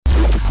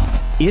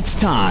It's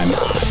time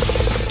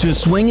to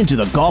swing into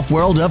the golf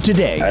world of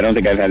today. I don't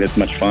think I've had this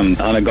much fun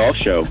on a golf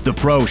show. The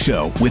Pro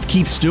Show with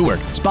Keith Stewart,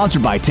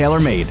 sponsored by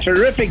TaylorMade.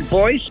 Terrific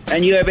voice,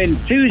 and you have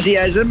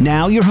enthusiasm.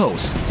 Now your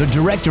host, the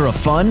director of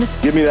fun.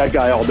 Give me that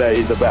guy all day.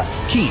 He's the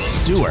best. Keith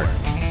Stewart.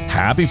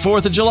 Happy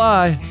 4th of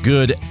July.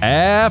 Good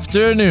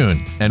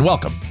afternoon, and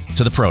welcome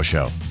to the Pro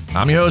Show.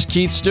 I'm your host,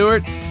 Keith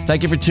Stewart.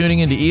 Thank you for tuning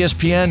into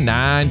ESPN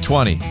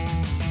 920.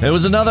 It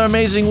was another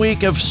amazing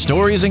week of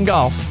stories in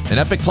golf, an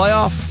epic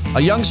playoff,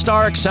 a young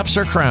star accepts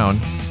her crown,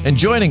 and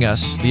joining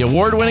us, the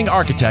award-winning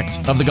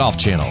architect of the Golf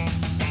Channel.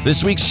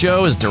 This week's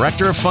show is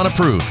Director of Fun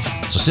approved,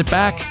 so sit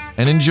back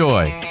and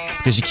enjoy,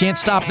 because you can't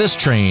stop this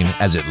train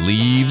as it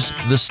leaves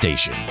the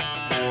station.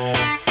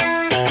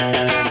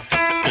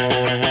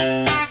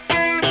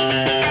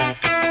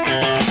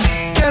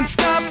 Can't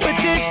stop,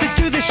 addicted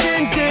to the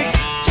shindig.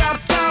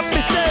 Chop top,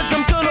 it says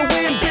I'm gonna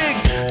win big.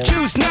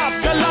 Choose not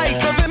a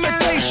life of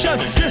imitation.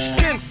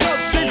 Distant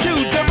us into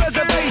the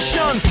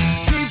reservation.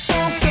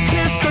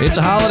 It's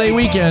a holiday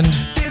weekend,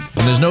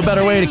 and there's no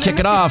better way to kick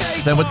it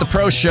off than with the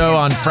Pro Show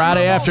on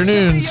Friday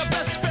afternoons.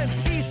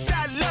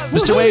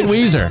 Mr. Wade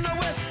Weezer,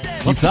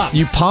 What's up?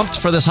 you pumped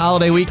for this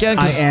holiday weekend?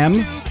 I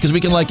am. Because we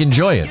can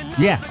enjoy it.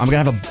 Yeah, I'm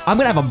gonna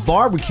have a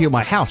barbecue at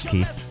my house,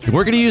 Keith.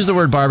 We're going to use the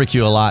word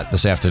barbecue a lot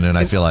this afternoon,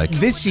 I feel like.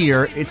 This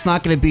year, it's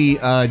not going to be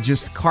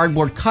just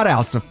cardboard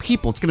cutouts of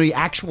people. It's going to be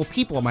actual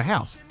people at my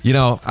house. You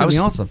know, It's going to be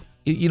awesome.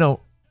 You know,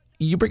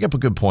 you bring up a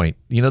good point.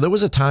 You know, there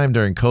was a time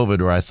during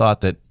COVID where I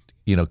thought that,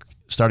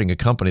 starting a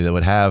company that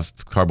would have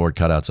cardboard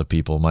cutouts of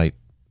people might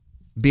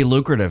Be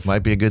lucrative.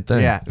 be a good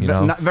thing. Yeah, you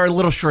know? not very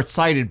little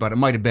short-sighted, but it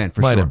might have been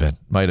for sure.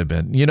 Might have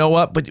been. You know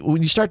what? But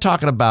when you start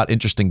talking about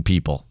interesting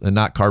people and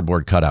not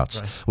cardboard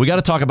cutouts, we got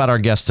to talk about our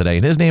guest today,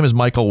 and his name is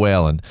Michael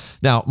Whalen.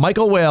 Now,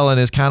 Michael Whalen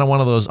is kind of one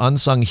of those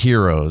unsung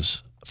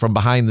heroes from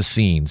behind the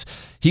scenes.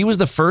 He was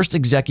the first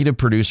executive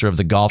producer of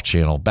the Golf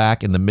Channel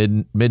back in the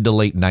mid to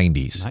late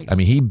 90s. Nice. I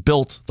mean, he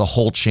built the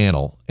whole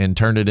channel and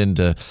turned it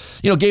into,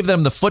 gave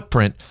them the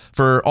footprint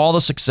for all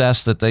the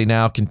success that they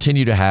now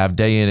continue to have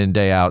day in and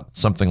day out,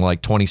 something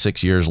like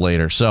 26 years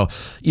later. So,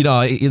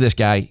 this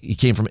guy, he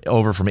came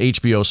over from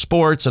HBO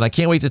Sports, and I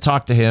can't wait to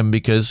talk to him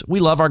because we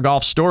love our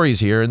golf stories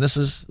here, and this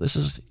is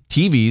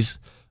TV's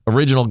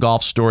original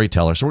golf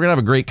storyteller. So we're going to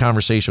have a great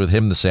conversation with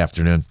him this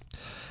afternoon.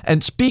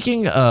 And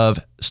speaking of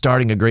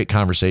starting a great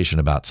conversation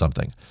about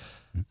something,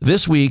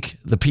 this week,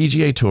 the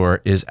PGA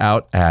Tour is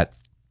out at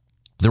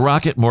the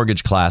Rocket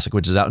Mortgage Classic,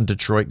 which is out in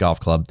Detroit Golf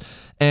Club,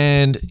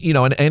 and,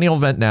 an annual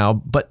event now.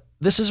 But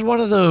this is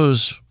one of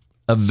those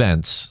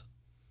events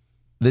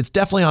that's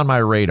definitely on my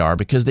radar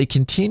because they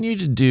continue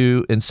to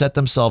do and set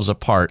themselves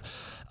apart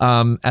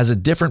as a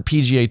different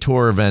PGA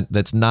Tour event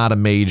that's not a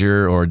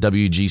major or a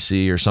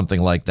WGC or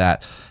something like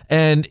that.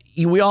 And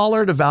we all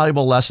learned a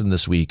valuable lesson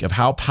this week of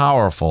how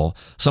powerful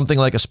something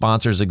like a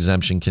sponsor's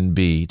exemption can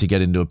be to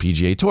get into a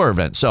PGA Tour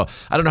event. So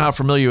I don't know how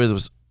familiar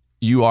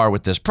you are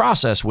with this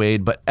process,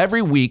 Wade, but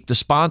every week the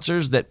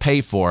sponsors that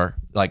pay for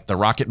like the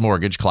Rocket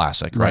Mortgage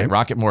Classic, right?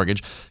 Rocket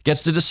Mortgage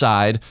gets to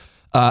decide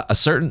a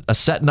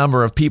set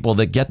number of people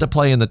that get to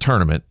play in the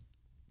tournament.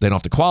 They don't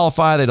have to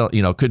qualify. They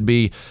don't, could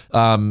be,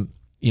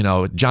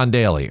 John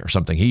Daly or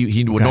something.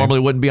 He would normally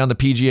wouldn't be on the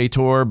PGA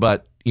Tour,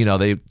 but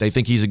they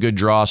think he's a good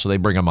draw, so they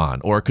bring him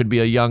on. Or it could be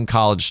a young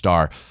college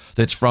star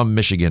that's from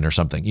Michigan or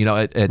something,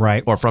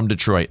 Right. or from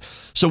Detroit.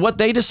 So what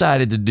they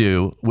decided to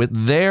do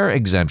with their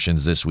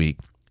exemptions this week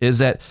is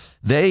that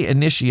they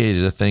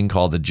initiated a thing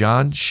called the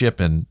John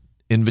Shippen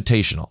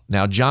Invitational.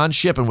 Now, John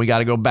Shippen, we got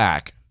to go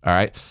back. All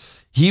right,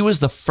 he was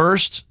the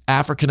first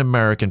African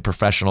American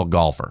professional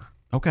golfer.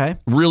 Okay.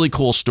 Really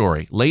cool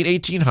story. Late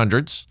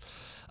 1800s.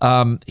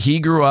 He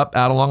grew up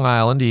out of Long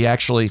Island. He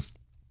actually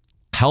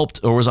helped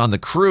or was on the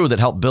crew that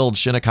helped build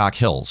Shinnecock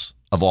Hills,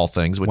 of all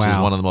things, which is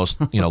one of the most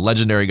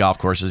legendary golf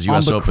courses.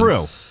 US On the Open.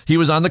 crew. He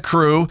was on the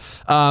crew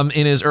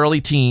in his early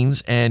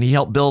teens, and he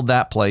helped build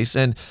that place.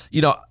 And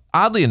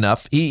oddly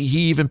enough, he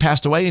even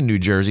passed away in New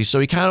Jersey, so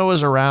he kind of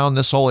was around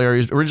this whole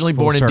area. He was originally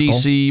born in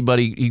D.C., but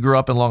he grew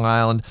up in Long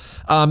Island.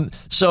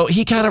 So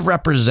he kind of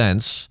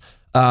represents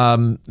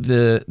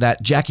that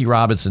Jackie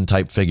Robinson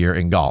type figure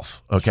in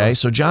golf. Okay. Sure.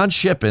 So John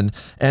Shippen,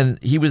 and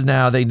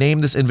they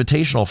named this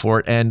invitational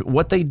for it. And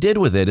what they did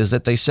with it is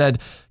that they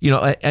said,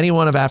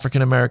 anyone of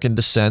African-American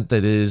descent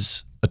that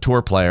is a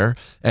tour player,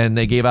 and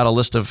they gave out a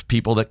list of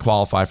people that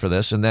qualify for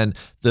this. And then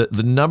the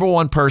number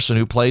one person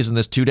who plays in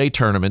this 2-day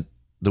tournament,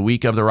 the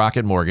week of the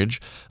Rocket Mortgage,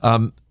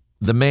 the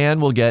man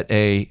will get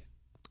a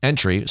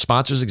entry,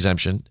 sponsor's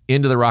exemption,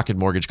 into the Rocket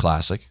Mortgage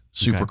Classic.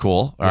 Super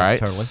cool. All right.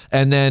 Totally.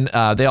 And then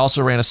they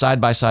also ran a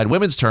side-by-side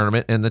women's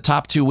tournament, and the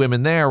top 2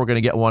 women there were going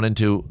to get one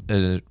into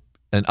an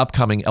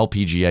upcoming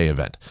LPGA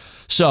event.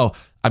 So,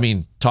 I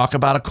mean, talk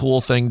about a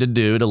cool thing to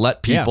do to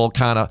let people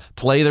kind of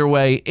play their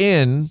way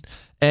in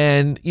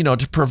and,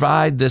 to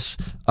provide this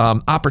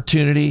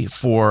opportunity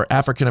for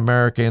African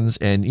Americans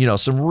and,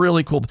 some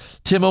really cool.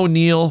 Tim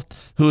O'Neill,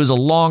 who is a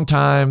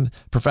longtime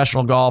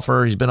professional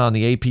golfer, he's been on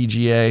the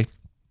APGA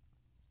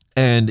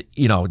and,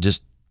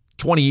 just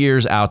 20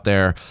 years out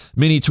there,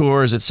 mini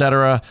tours,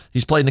 etc.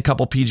 He's played in a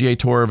couple PGA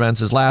Tour events.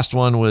 His last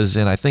one was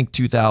in, I think,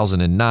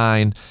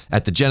 2009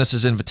 at the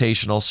Genesis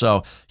Invitational.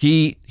 So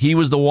he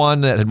was the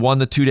one that had won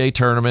the 2-day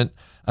tournament.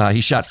 He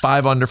shot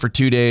 5 under for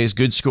 2 days,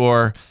 good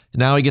score.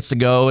 Now he gets to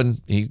go,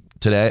 and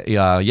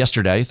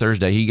yesterday,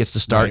 Thursday, he gets to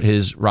start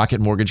his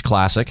Rocket Mortgage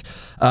Classic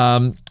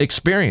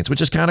experience,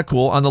 which is kind of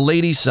cool. On the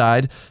ladies'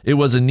 side, it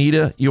was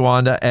Anita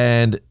Uwanda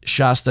and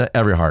Shasta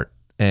Everhart.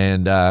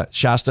 And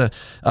Shasta,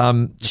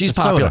 she's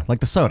popular. Soda, like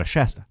the soda,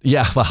 Shasta.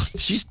 Yeah, well,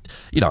 she's,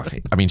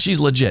 she's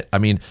legit. I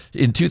mean,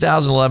 in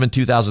 2011,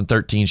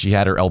 2013, she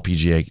had her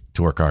LPGA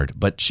tour card,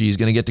 but she's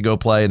going to get to go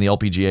play in the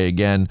LPGA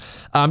again.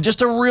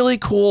 Just a really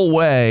cool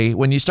way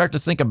when you start to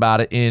think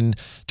about it in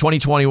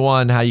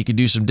 2021, how you could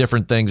do some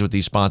different things with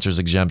these sponsors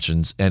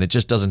exemptions, and it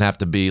just doesn't have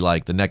to be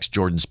like the next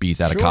Jordan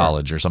Spieth out of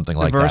college or something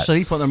like that.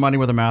 Diversity, put their money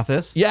where their mouth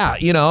is. Yeah,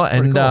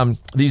 and cool.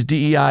 These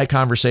DEI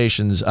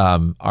conversations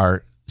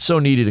are so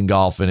needed in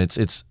golf, and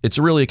it's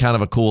really kind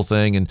of a cool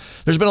thing. And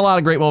there's been a lot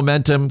of great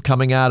momentum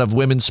coming out of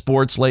women's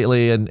sports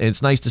lately, and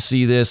it's nice to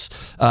see this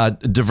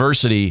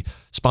diversity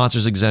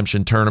sponsors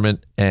exemption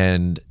tournament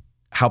and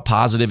how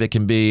positive it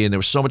can be. And there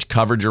was so much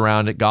coverage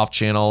around it, Golf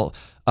Channel,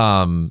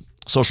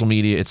 social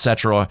media,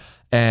 etc.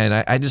 And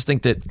I just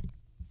think that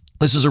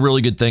this is a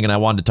really good thing, and I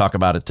wanted to talk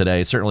about it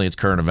today. Certainly it's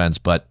current events,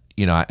 but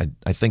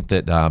I think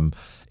that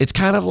it's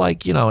kind of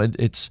like,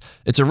 it's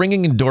a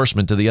ringing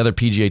endorsement to the other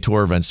PGA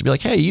Tour events to be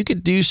like, hey, you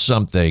could do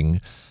something.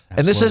 Absolutely.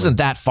 And this isn't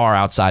that far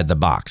outside the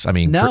box. I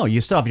mean, no,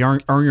 you still have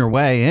to earn your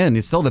way in.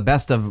 It's still the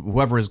best of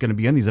whoever is going to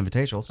be in these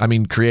invitationals. I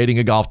mean, creating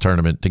a golf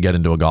tournament to get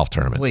into a golf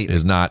tournament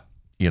is not,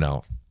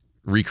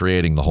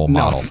 recreating the whole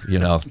model.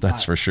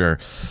 That's for sure.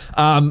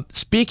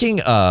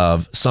 Speaking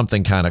of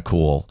something kind of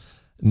cool,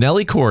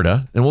 Nelly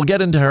Korda, and we'll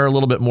get into her a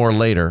little bit more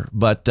later,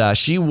 but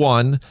she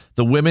won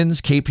the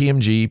Women's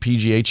KPMG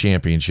PGA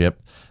Championship.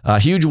 A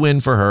huge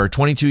win for her,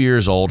 22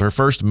 years old, her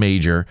first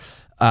major.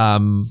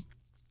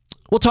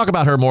 We'll talk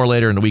about her more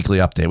later in the weekly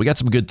update. We got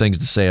some good things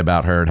to say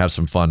about her and have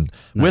some fun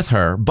with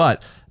her.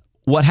 But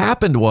what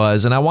happened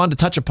was, and I wanted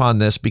to touch upon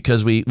this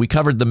because we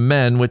covered the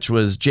men, which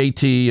was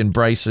JT and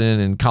Bryson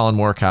and Colin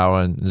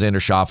Morikawa and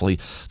Xander Schauffele.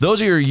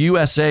 Those are your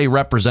USA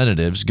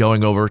representatives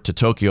going over to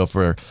Tokyo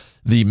for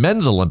the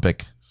men's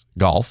Olympic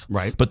golf.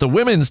 Right. But the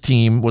women's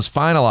team was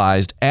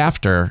finalized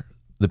after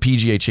the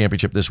PGA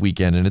Championship this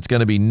weekend, and it's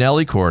going to be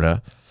Nelly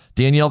Korda,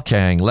 Danielle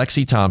Kang,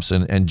 Lexi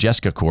Thompson, and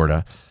Jessica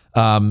Korda.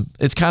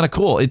 It's kind of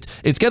cool.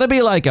 It's going to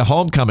be like a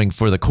homecoming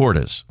for the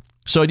Kordas.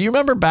 So do you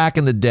remember back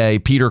in the day,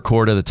 Peter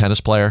Korda, the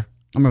tennis player?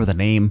 I remember the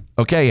name.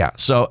 Okay, yeah.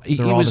 So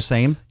They're all the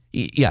same?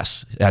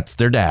 Yes, that's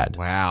their dad.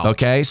 Wow.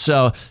 Okay,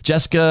 so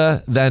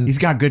Jessica, then... He's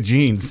got good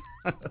genes.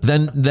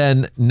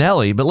 then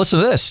Nelly, but listen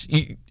to this.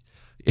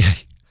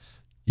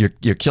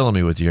 You're killing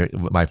me with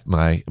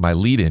my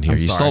lead in here. You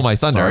stole my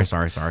thunder.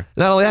 Sorry.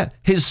 Not only that,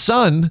 his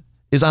son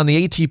is on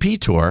the ATP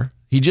tour.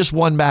 He just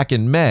won back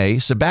in May,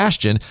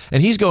 Sebastian,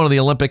 and he's going to the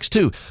Olympics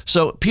too.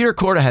 So Peter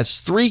Korda has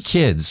 3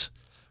 kids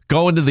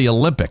going to the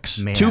Olympics,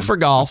 Man. 2 for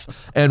golf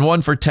and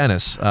 1 for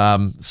tennis.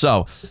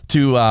 So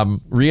to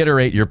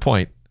reiterate your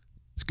point,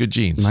 it's good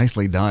genes.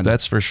 Nicely done.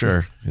 That's for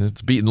sure.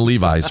 It's beating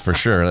Levi's for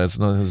sure. There's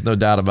no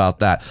doubt about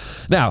that.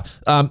 Now,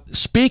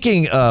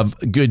 speaking of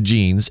good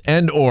genes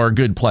and or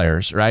good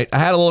players, right? I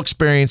had a little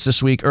experience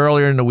this week.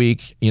 Earlier in the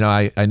week,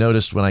 I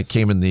noticed when I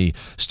came in the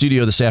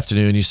studio this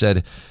afternoon, you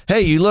said,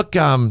 "Hey, you look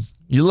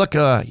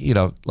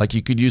like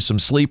you could use some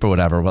sleep or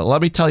whatever." But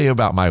let me tell you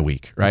about my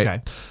week, right?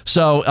 Okay.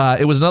 So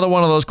it was another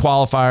one of those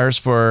qualifiers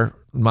for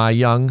my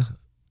young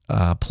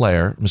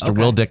player, Mr.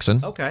 Will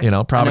Dixon. Okay.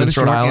 Providence,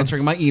 Rhode Island.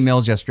 Answering my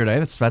emails yesterday.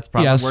 That's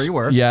probably where you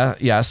were. Yeah.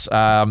 Yes.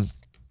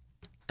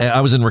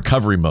 I was in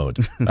recovery mode.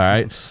 All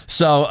right.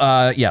 So,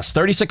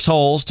 36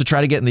 holes to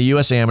try to get in the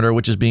U.S. Amateur,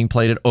 which is being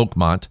played at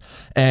Oakmont.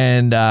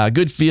 And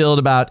good field,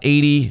 about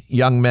 80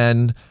 young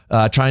men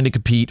trying to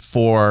compete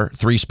for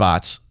 3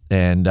 spots.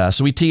 And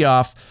so we tee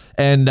off,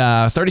 and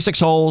 36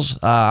 holes.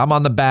 I'm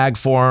on the bag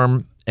for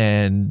them,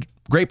 and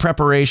great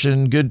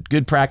preparation,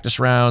 good practice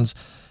rounds.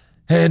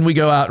 And we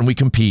go out and we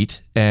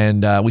compete,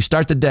 and we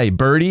start the day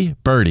birdie.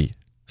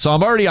 So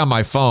I'm already on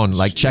my phone,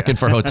 like checking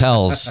for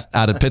hotels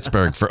out of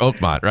Pittsburgh for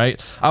Oakmont,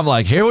 right? I'm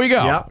like, here we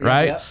go,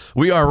 right? Yep.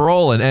 We are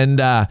rolling. And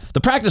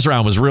the practice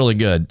round was really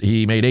good.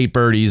 He made 8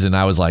 birdies, and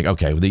I was like,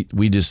 okay,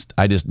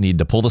 I just need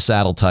to pull the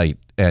saddle tight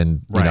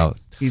and,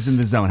 He's in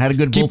the zone. Had a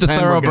good keep bullpen. the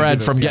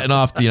thoroughbred from getting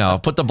off,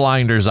 put the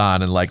blinders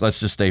on and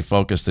let's just stay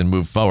focused and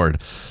move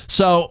forward.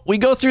 So we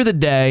go through the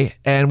day,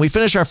 and we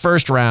finish our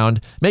first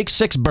round, make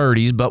 6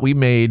 birdies, but we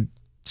made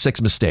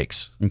 6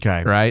 mistakes.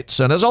 Okay. Right.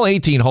 So there's only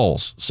 18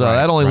 holes. So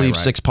that only leaves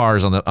 6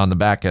 pars on the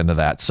back end of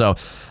that. So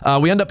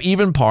we end up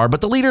even par,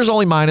 but the leader's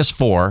only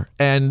 -4.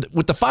 And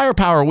with the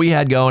firepower we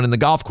had going in the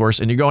golf course,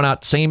 and you're going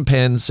out same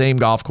pins, same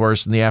golf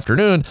course in the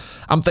afternoon,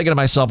 I'm thinking to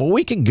myself, well,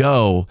 we could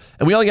go,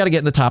 and we only got to get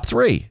in the top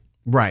 3.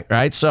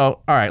 Right. So,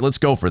 all right, let's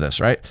go for this.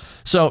 Right.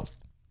 So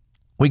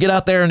we get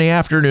out there in the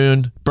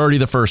afternoon, birdie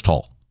the first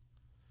hole.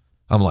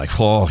 I'm like,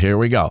 oh, here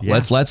we go.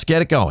 Yeah. Let's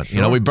get it going.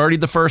 Sure. We birdied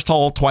the first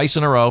hole twice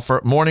in a row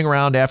for morning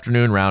round,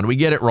 afternoon round. We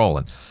get it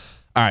rolling.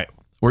 All right,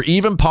 we're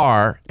even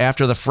par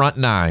after the front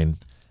 9,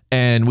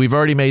 and we've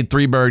already made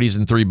 3 birdies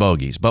and 3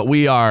 bogeys. But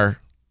we are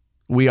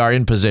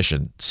in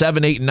position.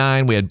 7, 8, and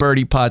 9, we had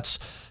birdie putts.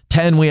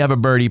 10, we have a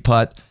birdie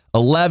putt.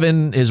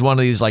 11 is one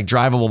of these like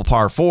drivable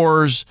par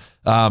 4s.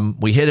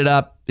 We hit it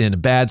up in a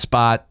bad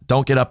spot.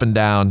 Don't get up and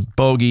down.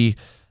 Bogey.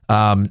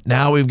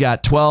 Now we've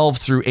got 12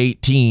 through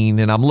 18,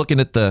 and I'm looking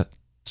at the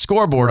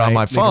scoreboard on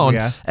my phone,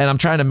 and I'm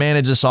trying to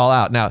manage this all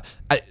out. Now,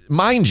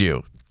 mind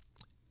you,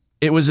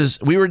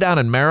 we were down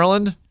in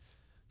Maryland,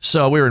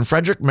 so we were in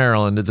Frederick,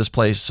 Maryland, at this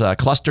place,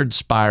 Clustered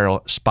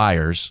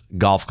Spires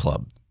Golf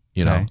Club.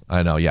 Okay.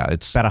 I know, yeah,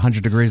 it's about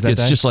 100 degrees that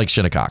day. It's just like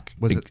Shinnecock.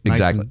 Was it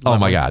exactly? Nice oh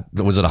my God,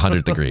 was it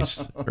 100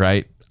 degrees?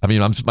 Right? I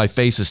mean, my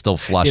face is still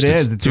flushed. It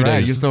is. It's 2 red.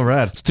 days. You're still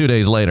red. It's 2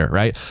 days later,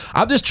 right?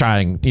 I'm just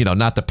trying,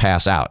 not to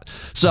pass out.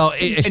 So,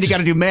 and you got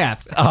to do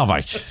math. Oh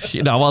my,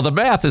 well, the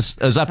math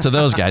is up to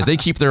those guys. They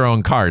keep their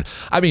own card.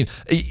 I mean,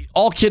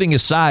 all kidding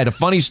aside, a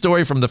funny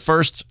story from the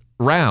first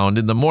round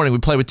in the morning. We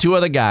played with 2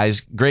 other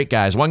guys, great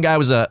guys. One guy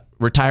was a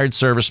retired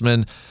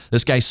serviceman.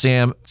 This guy,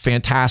 Sam,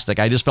 fantastic.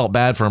 I just felt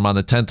bad for him on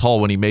the 10th hole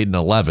when he made an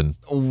 11.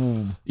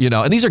 Ooh.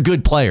 And these are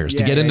good players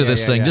to get into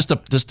this thing. Just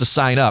to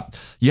sign up,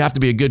 you have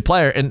to be a good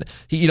player. And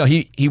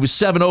he was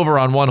 7 over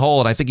on one hole,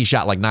 and I think he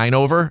shot like 9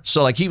 over.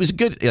 So like he was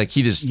good. Like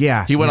he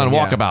went on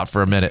walkabout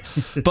for a minute.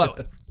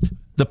 But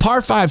the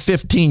par 5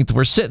 15th,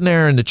 we're sitting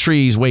there in the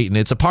trees waiting.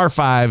 It's a par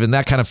 5, and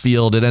that kind of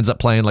field, it ends up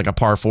playing like a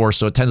par 4,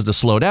 so it tends to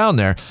slow down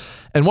there.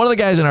 And one of the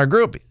guys in our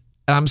group,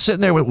 and I'm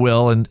sitting there with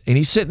Will, and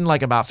he's sitting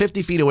like about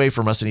 50 feet away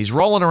from us, and he's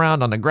rolling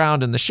around on the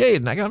ground in the shade.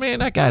 And I go, man,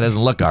 that guy doesn't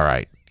look all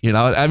right.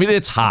 I mean,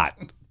 it's hot.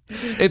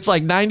 It's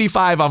like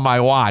 95 on my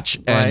watch,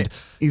 and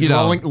he's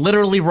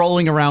literally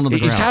rolling around on the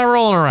ground. He's kind of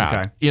rolling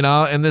around,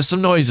 and there's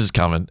some noises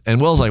coming. And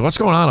Will's like, "What's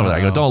going on over there?"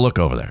 I go, "Don't look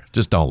over there.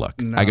 Just don't look."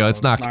 I go,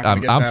 "It's not.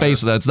 I'm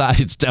facing that.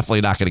 It's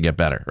definitely not going to get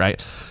better,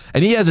 right?"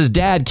 And he has his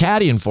dad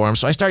caddying for him,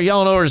 so I start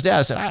yelling over his dad.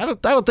 I said, "I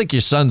don't think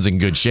your son's in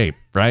good shape,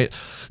 right?"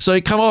 So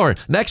he come over.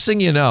 Next thing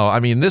you know, I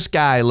mean, this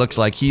guy looks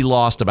like he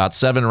lost about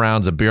 7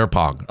 rounds of beer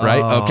pong,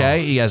 right?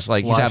 Okay, he has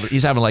like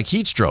he's having like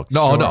heat stroke.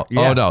 No,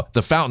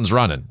 the fountain's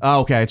running.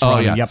 Oh, okay, it's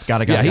running. Yep,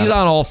 got it. Yeah, he's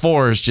on all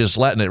fours, just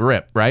letting it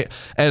rip, right?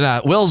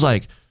 And Will's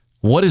like,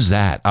 "What is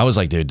that?" I was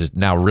like, "Dude,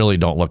 now really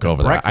don't look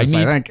over there.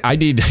 I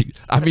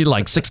need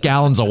like 6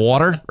 gallons of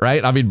water,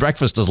 right? I mean,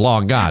 breakfast is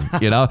long gone,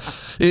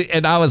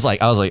 And I was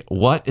like,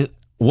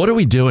 what are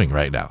we doing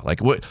right now? Like,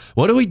 what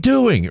are we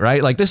doing,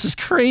 right? Like, this is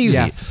crazy,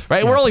 right? Yes.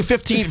 We're only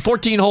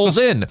 14 holes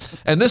in,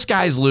 and this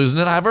guy's losing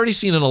it. I've already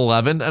seen an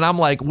 11, and I'm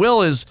like,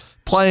 Will is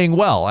playing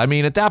well. I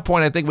mean, at that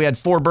point, I think we had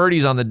 4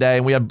 birdies on the day,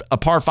 and we had a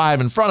par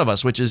 5 in front of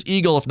us, which is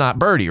eagle, if not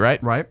birdie,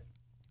 right? Right.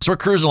 So we're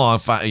cruising along,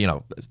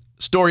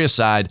 story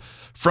aside,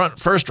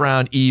 first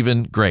round,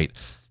 even, great.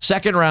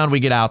 Second round,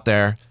 we get out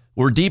there.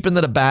 We're deep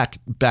into the back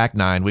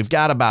 9. We've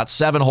got about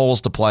 7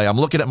 holes to play. I'm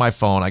looking at my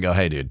phone. I go,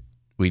 hey, dude,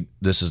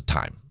 this is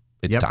time.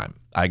 It's time.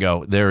 I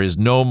go, there is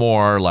no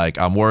more like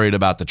I'm worried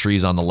about the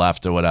trees on the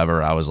left or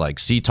whatever. I was like,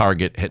 see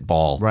target, hit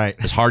ball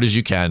as hard as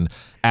you can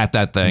at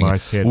that thing.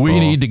 We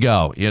need to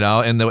go,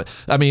 And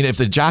if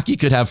the jockey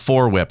could have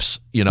 4 whips,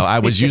 I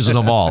was using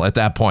them all at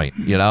that point,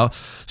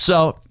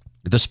 So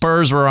the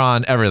Spurs were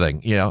on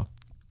everything,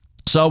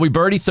 So we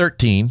birdie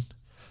 13,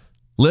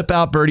 lip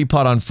out birdie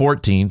putt on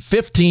 14.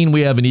 15,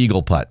 we have an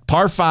eagle putt.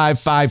 Par 5,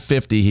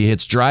 550. He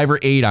hits driver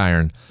 8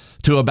 iron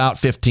to about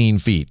 15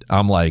 feet.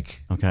 I'm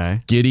like,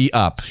 okay, giddy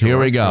up. Here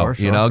we go.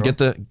 Sure.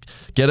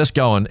 Get us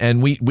going.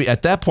 And we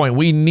at that point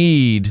we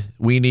need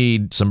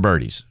some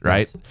birdies, right?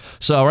 Yes.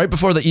 So right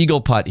before the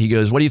eagle putt, he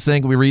goes, "What do you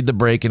think?" We read the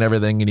break and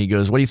everything, and he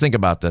goes, "What do you think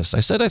about this?" I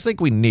said, "I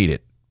think we need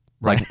it."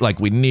 Like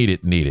we need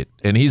it.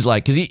 And he's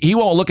like, because he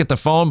won't look at the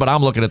phone, but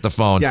I'm looking at the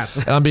phone. Yes.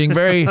 And I'm being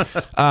very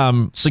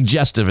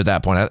suggestive at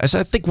that point. I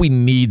said, I think we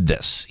need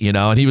this,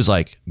 And he was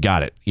like,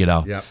 got it,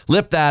 Yep.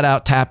 Lip that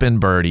out, tap in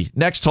birdie.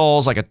 Next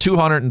hole's like a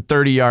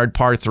 230-yard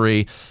par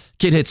 3.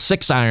 Kid hits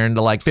 6 iron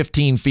to like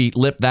 15 feet,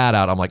 lip that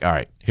out. I'm like, all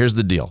right, here's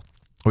the deal.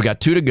 We got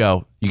 2 to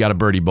go. You got to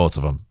birdie both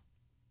of them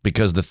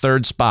because the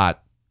third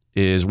spot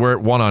is we're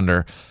at 1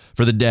 under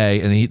for the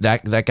day, and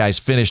that guy's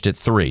finished at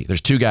 3. There's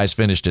 2 guys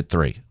finished at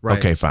 3. Right.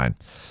 Okay, fine.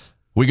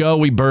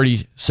 We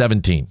birdie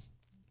 17.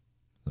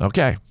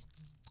 Okay.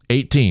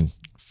 18.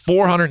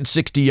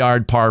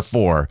 460-yard par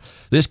 4.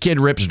 This kid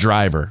rips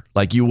driver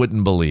like you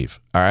wouldn't believe,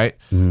 all right?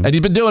 Mm-hmm. And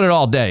he's been doing it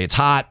all day. It's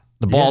hot.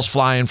 The ball's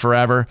flying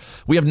forever.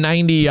 We have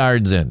 90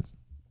 yards in.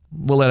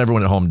 We'll let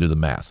everyone at home do the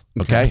math,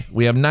 okay?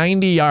 We have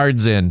 90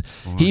 yards in.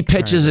 Okay. He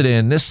pitches it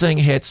in. This thing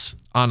hits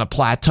on a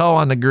plateau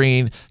on the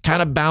green,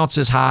 kind of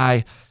bounces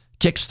high,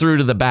 kicks through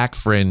to the back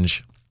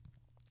fringe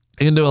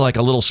into like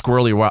a little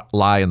squirrely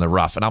lie in the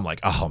rough. And I'm like,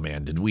 oh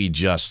man, did we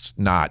just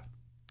not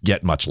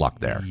get much luck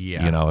there?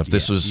 Yeah. If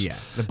this was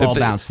the ball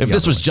bounced. If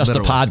this was just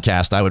a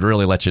podcast, I would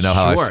really let you know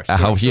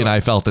how he and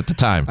I felt at the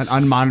time. An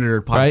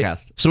unmonitored podcast.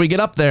 Right? So we get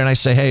up there and I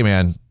say, hey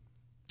man,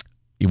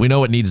 we know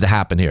what needs to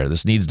happen here.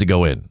 This needs to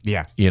go in.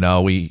 Yeah.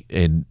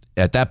 And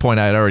at that point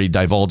I had already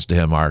divulged to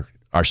him our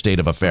our state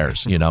of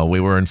affairs. We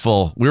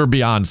were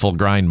beyond full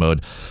grind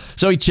mode.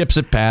 So he chips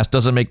it past,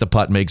 doesn't make the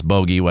putt, makes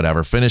bogey,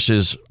 whatever,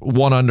 finishes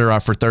 1 under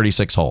for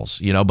 36 holes,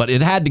 but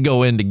it had to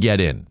go in to get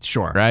in.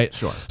 Sure. Right?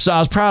 Sure. So I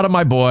was proud of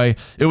my boy.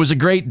 It was a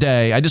great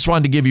day. I just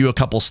wanted to give you a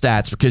couple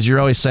stats because you're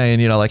always saying,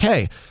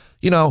 hey,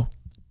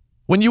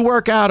 when you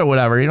work out or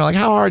whatever, how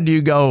hard do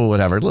you go or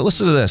whatever?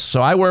 Listen to this.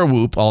 So I wear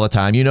Whoop all the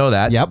time. You know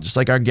that. Yep. Just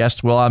like our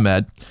guest, Will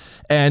Ahmed.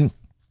 And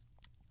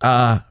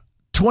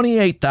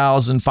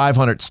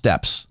 28,500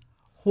 steps.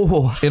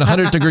 Ooh. In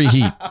 100-degree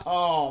heat.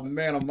 Oh,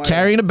 man. Oh,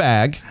 carrying a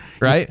bag,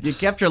 right? You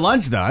kept your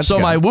lunch, though. That's so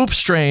good. my Whoop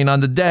strain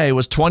on the day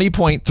was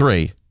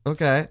 20.3.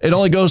 Okay. It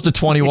only goes to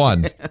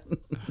 21.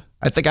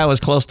 I think I was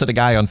close to the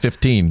guy on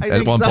 15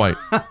 at one point.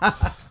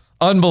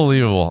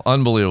 Unbelievable. I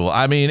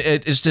mean,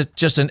 it's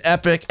just an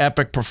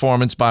epic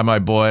performance by my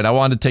boy, and I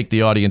wanted to take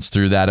the audience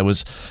through that. It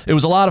was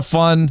a lot of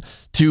fun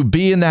to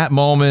be in that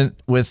moment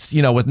with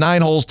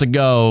 9 holes to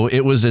go.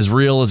 It was as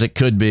real as it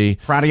could be.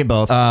 Proud of you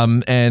both. We're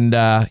on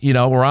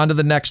to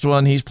the next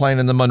one. He's playing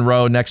in the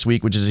Monroe next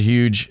week, which is a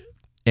huge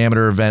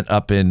amateur event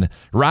up in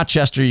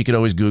Rochester. You could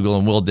always Google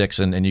him, Will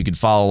Dixon, and you could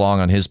follow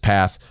along on his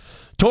path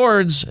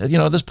towards, at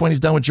this point he's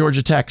done with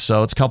Georgia Tech.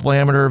 So it's a couple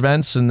amateur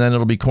events, and then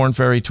it'll be Korn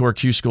Ferry Tour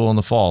Q School in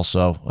the fall.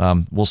 So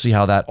we'll see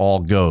how that all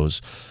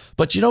goes.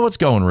 But you know what's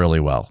going really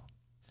well?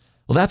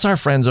 Well, that's our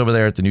friends over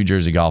there at the New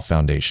Jersey Golf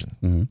Foundation.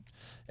 Mm-hmm.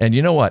 And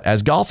you know what?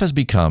 As golf has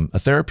become a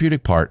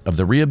therapeutic part of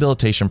the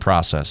rehabilitation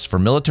process for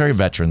military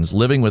veterans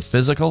living with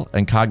physical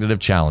and cognitive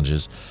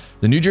challenges,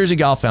 the New Jersey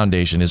Golf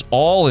Foundation is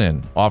all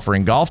in,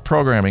 offering golf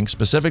programming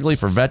specifically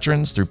for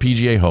veterans through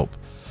PGA Hope,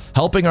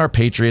 helping our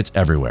patriots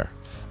everywhere.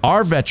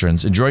 Our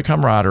veterans enjoy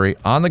camaraderie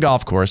on the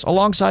golf course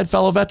alongside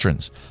fellow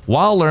veterans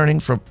while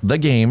learning from the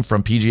game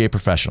from PGA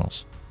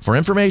professionals. For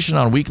information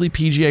on weekly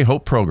PGA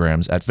Hope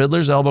programs at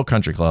Fiddler's Elbow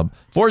Country Club,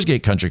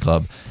 Forsgate Country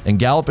Club, and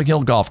Galloping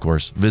Hill Golf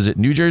Course, visit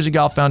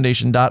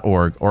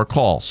NewJerseyGolfFoundation.org or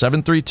call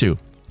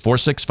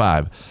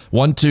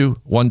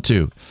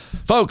 732-465-1212.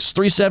 Folks,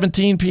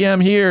 3:17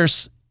 p.m. here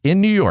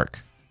in New York.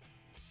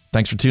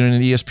 Thanks for tuning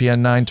in to ESPN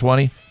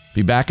 920.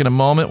 Be back in a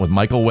moment with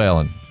Michael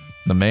Whalen,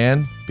 the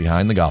man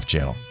behind the Golf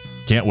Channel.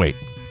 Can't wait.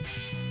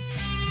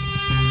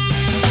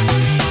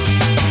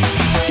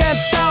 Can't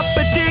stop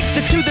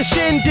addicted to the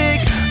shindig.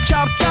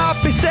 Chop, chop,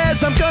 he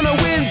says I'm gonna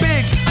win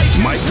big.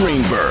 Mike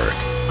Greenberg.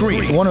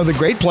 One of the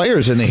great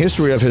players in the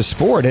history of his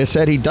sport has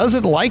said he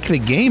doesn't like the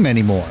game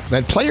anymore.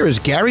 That player is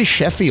Gary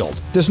Sheffield.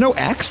 There's no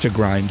axe to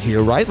grind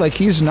here, right? Like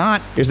he's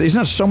not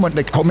someone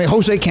like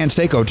Jose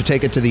Canseco to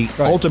take it to the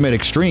ultimate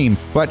extreme.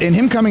 But in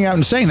him coming out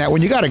and saying that,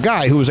 when you got a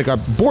guy who's like a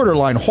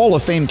borderline Hall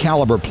of Fame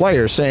caliber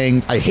player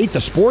saying, I hate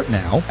the sport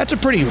now, that's a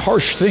pretty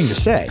harsh thing to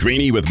say.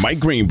 Greeny with Mike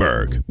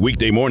Greenberg.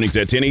 Weekday mornings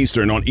at 10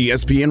 Eastern on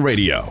ESPN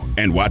Radio.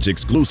 And watch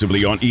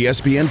exclusively on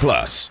ESPN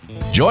Plus.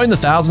 Join the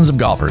thousands of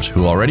golfers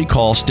who already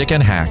call Stick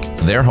and Hack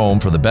their home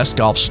for the best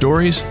golf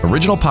stories,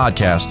 original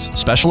podcasts,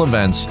 special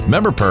events,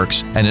 member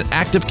perks, and an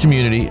active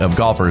community of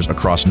golfers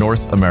across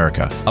North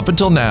America. Up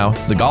until now,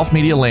 the golf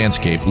media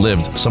landscape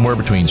lived somewhere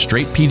between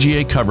straight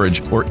PGA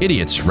coverage or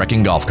idiots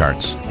wrecking golf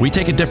carts. We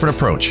take a different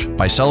approach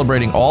by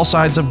celebrating all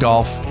sides of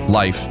golf,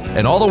 life,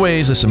 and all the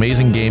ways this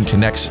amazing game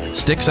connects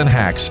sticks and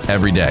hacks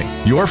every day.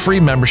 Your free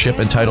membership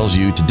entitles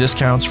you to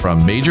discounts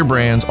from major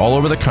brands all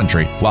over the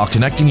country while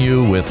connecting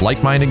you with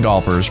like-minded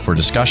golfers for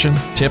discussion,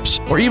 tips,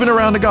 or even a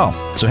round of golf.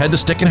 So head to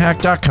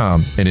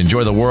stickandhack.com and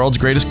enjoy the world's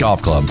greatest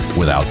golf club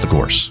without the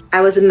course.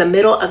 I was in the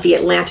middle of the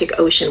Atlantic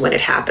Ocean when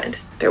it happened.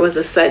 There was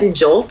a sudden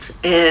jolt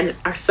and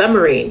our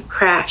submarine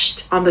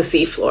crashed on the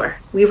seafloor.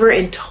 We were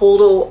in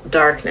total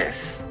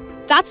darkness.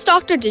 That's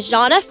Dr.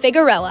 Dejana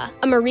Figueroa,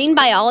 a marine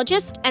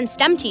biologist and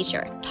STEM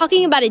teacher,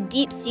 talking about a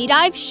deep sea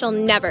dive she'll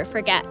never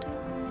forget.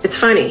 It's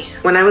funny,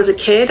 when I was a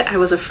kid, I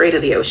was afraid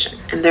of the ocean,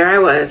 and there I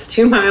was,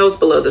 2 miles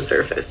below the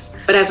surface.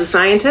 But as a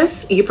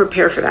scientist, you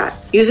prepare for that.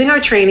 Using our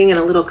training and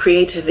a little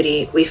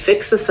creativity, we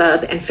fixed the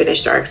sub and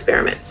finished our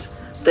experiments.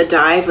 The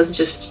dive was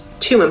just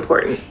too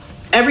important.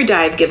 Every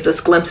dive gives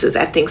us glimpses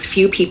at things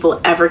few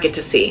people ever get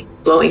to see.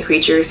 Glowing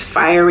creatures,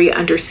 fiery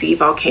undersea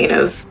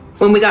volcanoes.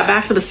 When we got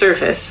back to the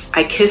surface,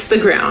 I kissed the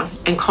ground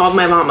and called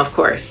my mom, of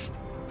course.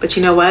 But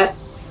you know what?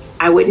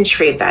 I wouldn't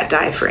trade that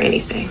dive for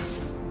anything.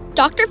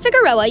 Dr.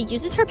 Figueroa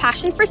uses her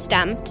passion for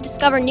STEM to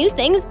discover new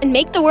things and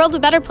make the world a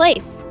better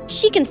place.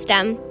 She can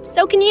STEM,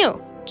 so can you.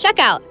 Check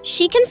out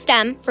She Can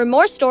STEM for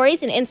more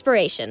stories and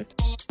inspiration.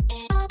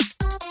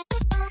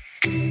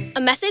 A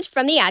message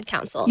from the Ad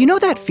Council. You know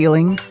that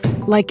feeling?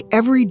 Like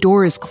every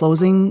door is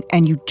closing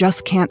and you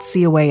just can't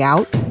see a way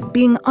out?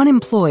 Being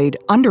unemployed,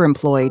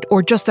 underemployed,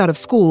 or just out of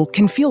school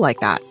can feel like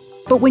that.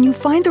 But when you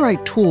find the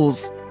right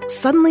tools,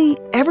 suddenly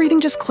everything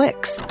just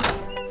clicks.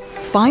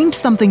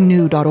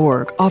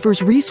 FindSomethingNew.org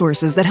offers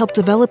resources that help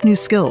develop new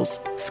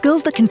skills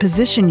that can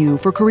position you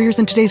for careers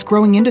in today's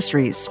growing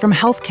industries, from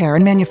healthcare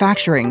and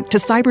manufacturing to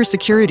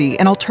cybersecurity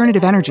and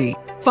alternative energy.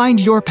 Find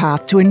your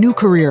path to a new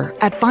career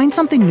at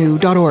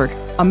FindSomethingNew.org.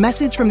 A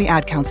message from the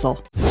Ad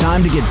Council.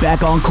 Time to get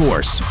back on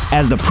course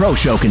as the Pro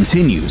Show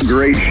continues.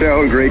 Great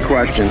show and great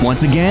questions.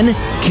 Once again,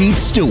 Keith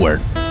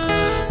Stewart.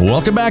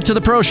 Welcome back to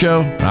the Pro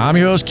Show. I'm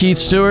your host, Keith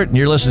Stewart, and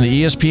you're listening to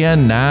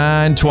ESPN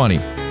 920.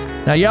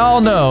 Now, y'all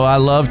know I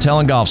love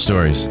telling golf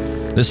stories.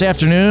 This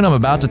afternoon, I'm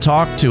about to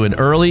talk to an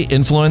early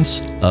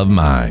influence of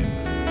mine.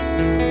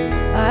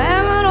 I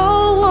am an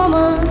old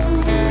woman,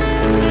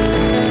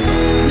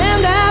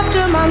 named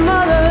after my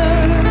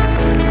mother.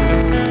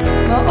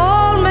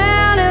 My old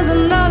man is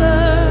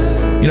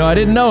another. You know, I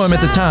didn't know him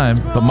at the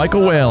time, but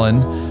Michael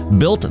Whalen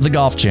built the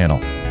Golf Channel.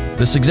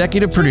 This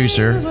executive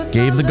producer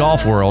gave the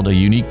golf world a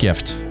unique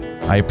gift.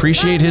 I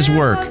appreciate his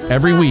work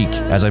every week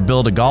as I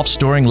build a golf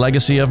storing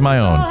legacy of my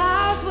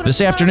own. This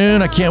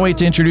afternoon, I can't wait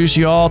to introduce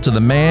you all to the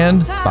man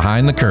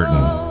behind the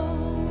curtain.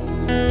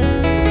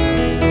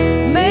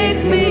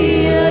 Make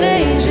me an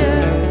angel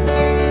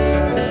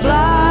that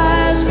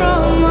flies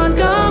from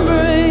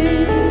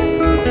Montgomery.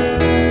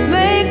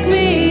 Make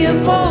me a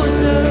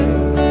poster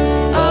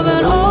of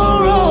an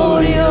old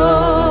rodeo.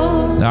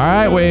 All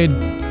right, Wade.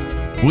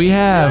 We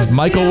have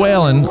Michael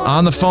Whalen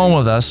on the phone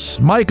with us.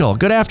 Michael,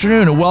 good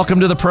afternoon and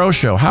welcome to the Pro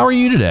Show. How are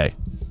you today?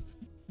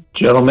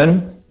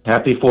 Gentlemen,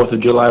 happy 4th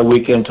of July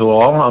weekend to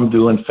all. I'm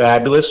doing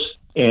fabulous.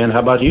 And how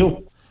about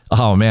you?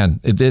 Oh, man,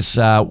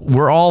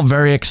 we're all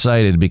very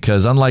excited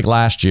because unlike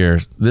last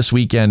year, this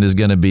weekend is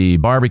going to be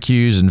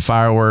barbecues and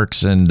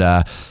fireworks. And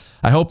I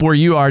hope where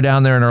you are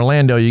down there in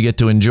Orlando, you get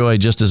to enjoy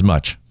just as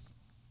much.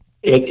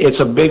 It's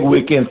a big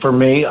weekend for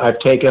me. I've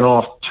taken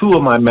off 2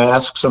 of my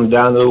masks. I'm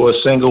down to a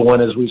single one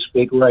as we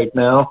speak right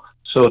now.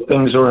 So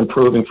things are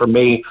improving for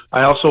me.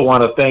 I also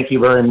want to thank you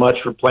very much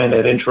for playing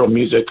that intro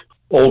music,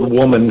 Old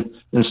Woman,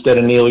 instead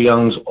of Neil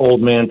Young's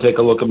Old Man, Take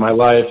a Look at My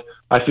Life.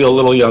 I feel a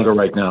little younger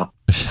right now.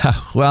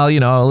 Well, you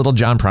know, a little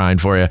John Prine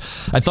for you.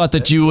 I thought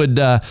that you would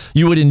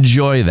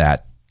enjoy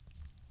that.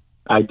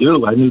 I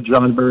do. I knew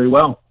John very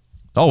well.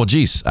 Oh, well,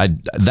 geez, I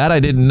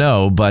didn't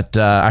know, but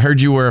I heard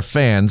you were a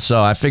fan,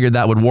 so I figured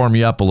that would warm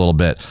you up a little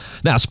bit.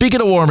 Now,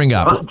 speaking of warming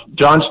up,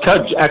 John's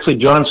cousin,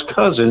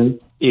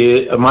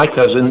 my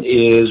cousin,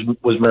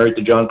 was married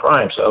to John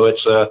Prine, so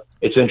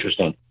it's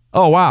interesting.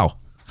 Oh, wow,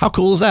 how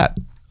cool is that?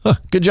 Huh,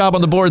 good job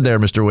on the board there,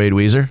 Mr. Wade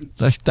Weezer.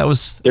 That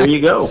was there.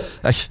 You go,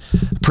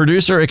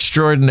 producer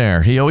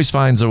extraordinaire. He always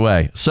finds a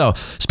way. So,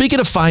 speaking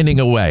of finding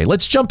a way,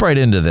 let's jump right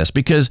into this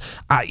because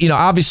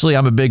obviously,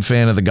 I'm a big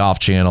fan of the Golf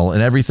Channel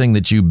and everything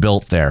that you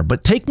built there.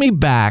 But take me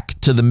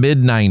back to the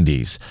mid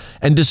 '90s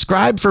and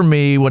describe for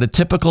me what a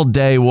typical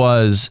day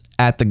was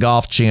at the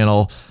Golf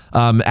Channel.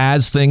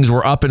 As things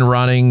were up and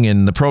running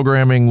and the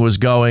programming was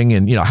going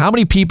and, how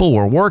many people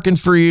were working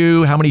for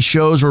you? How many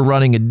shows were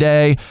running a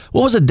day?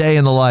 What was a day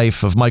in the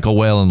life of Michael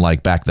Whalen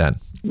like back then?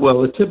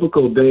 Well, a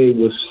typical day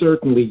was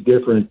certainly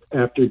different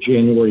after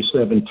January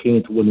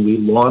 17th when we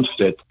launched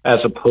it, as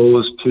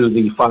opposed to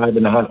the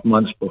 5.5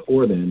 months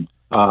before then.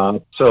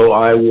 So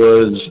I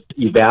was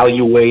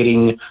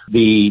evaluating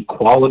the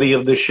quality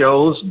of the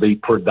shows, the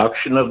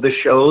production of the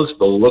shows,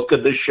 the look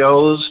of the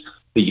shows,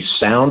 the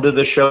sound of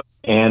the show,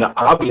 and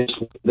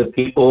obviously the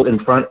people in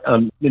front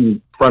of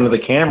the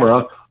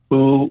camera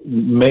who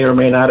may or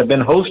may not have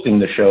been hosting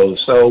the show.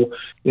 So,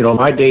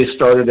 my day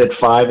started at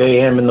 5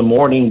 a.m. in the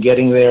morning,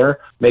 getting there,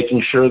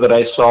 making sure that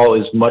I saw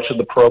as much of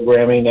the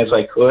programming as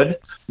I could,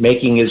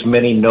 making as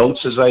many notes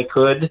as I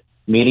could,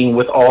 meeting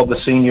with all the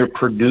senior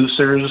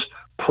producers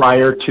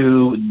prior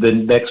to the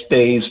next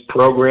day's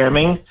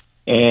programming,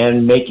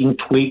 and making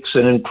tweaks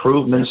and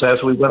improvements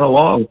as we went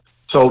along.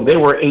 So they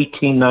were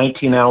 18,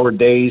 19-hour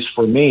days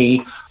for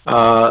me,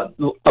 a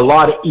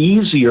lot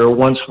easier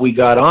once we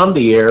got on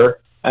the air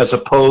as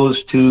opposed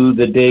to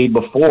the day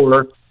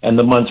before and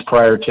the months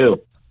prior to.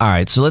 All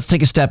right, so let's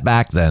take a step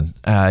back then.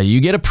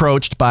 You get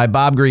approached by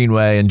Bob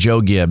Greenway and Joe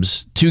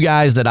Gibbs, 2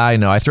 guys that I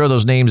know. I throw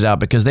those names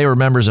out because they were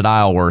members at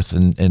Isleworth,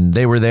 and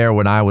they were there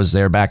when I was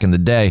there back in the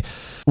day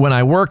when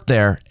I worked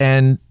there,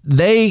 and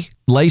they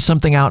lay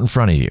something out in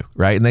front of you,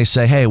 right? And they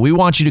say, hey, we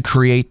want you to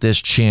create this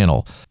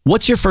channel.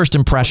 What's your first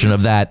impression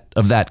of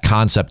that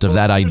concept, of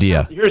that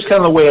idea? Here's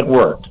kind of the way it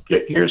worked.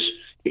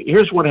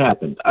 Here's what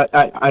happened.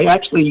 I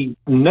actually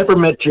never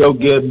met Joe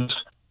Gibbs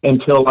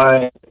until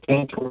I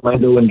came to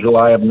Orlando in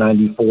July of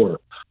 '94.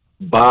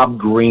 Bob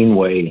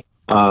Greenway,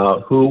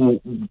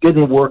 who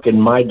didn't work in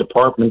my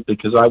department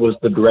because I was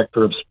the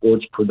director of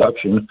sports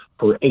production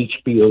for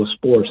HBO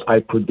Sports.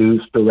 I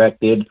produced,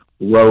 directed,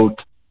 wrote,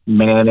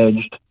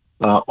 managed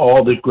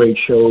all the great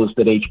shows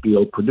that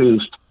HBO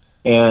produced.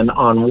 And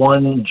on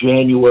one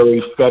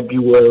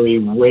February,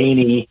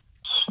 rainy,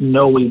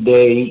 snowy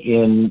day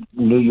in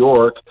New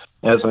York,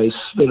 as I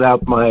stared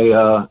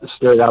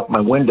out my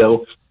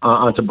window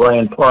onto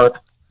Bryant Park,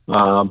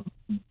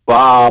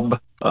 Bob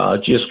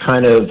just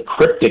kind of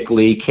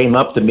cryptically came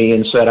up to me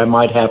and said, I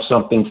might have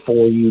something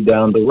for you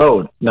down the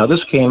road. Now, this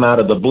came out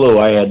of the blue.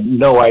 I had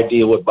no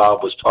idea what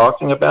Bob was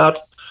talking about.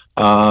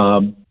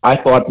 I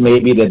thought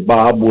maybe that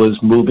Bob was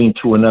moving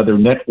to another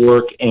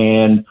network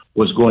and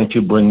was going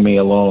to bring me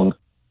along.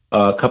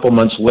 A couple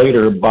months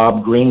later,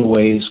 Bob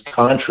Greenway's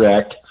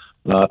contract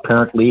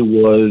apparently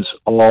was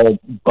all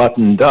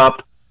buttoned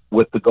up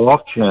with the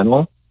Golf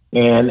Channel.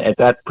 And at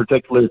that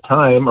particular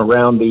time,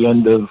 around the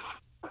end of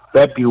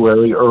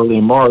February,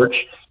 early March,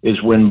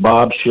 is when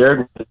Bob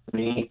shared with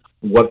me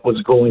what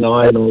was going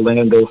on in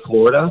Orlando,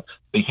 Florida,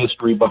 the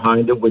history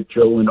behind it with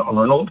Joe and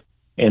Arnold,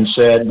 and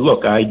said,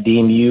 look, I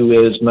deem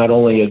you as not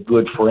only a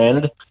good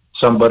friend,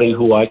 somebody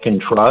who I can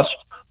trust,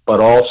 but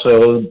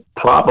also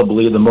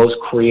probably the most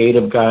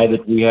creative guy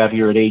that we have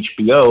here at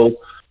HBO.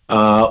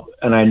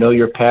 And I know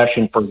your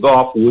passion for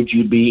golf. Would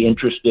you be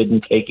interested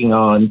in taking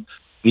on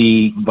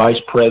the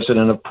vice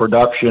president of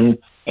production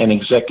and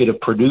executive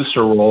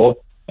producer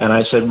role? And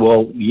I said,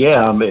 well,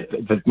 yeah,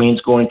 if it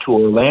means going to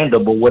Orlando,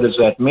 but what does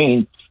that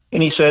mean?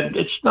 And he said,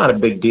 it's not a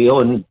big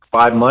deal. In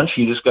 5 months,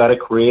 you just got to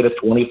create a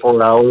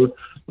 24-hour,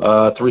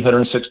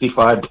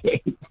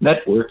 365-day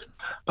network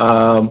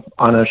on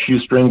a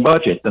shoestring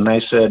budget. And I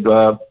said,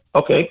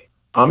 okay,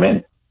 I'm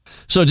in.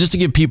 So just to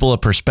give people a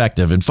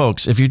perspective, and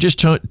folks, if you're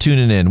just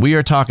tuning in, we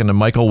are talking to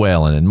Michael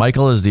Whalen, and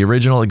Michael is the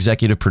original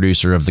executive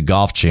producer of the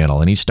Golf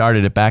Channel, and he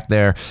started it back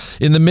there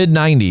in the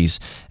mid-'90s.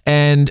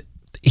 And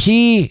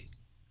he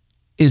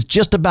is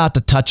just about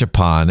to touch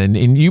upon,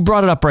 and you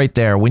brought it up right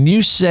there, when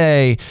you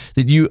say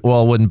that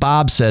when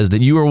Bob says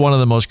that you were one of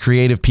the most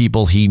creative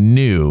people he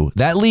knew,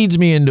 that leads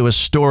me into a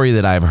story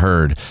that I've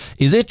heard.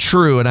 Is it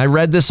true? And I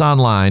read this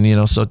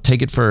online, so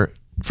take it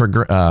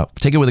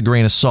take it with a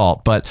grain of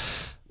salt, but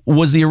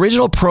was the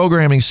original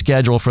programming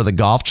schedule for the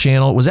Golf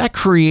Channel, was that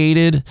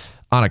created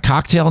on a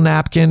cocktail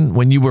napkin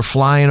when you were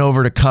flying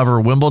over to cover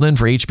Wimbledon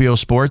for HBO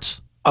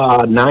Sports?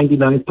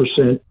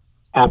 99%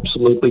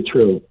 absolutely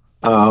true.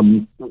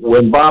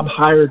 When Bob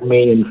hired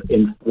me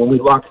and when we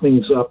locked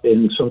things up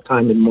in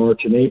sometime in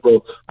March and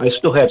April, I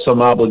still had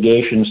some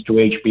obligations to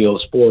HBO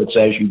Sports.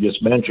 As you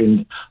just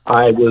mentioned,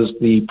 I was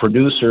the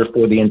producer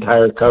for the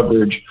entire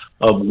coverage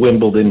of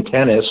Wimbledon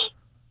tennis.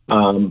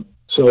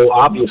 So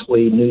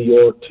obviously New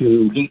York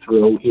to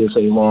Heathrow is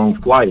a long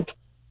flight.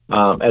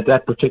 At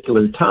that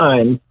particular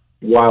time,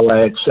 while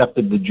I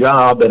accepted the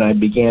job and I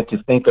began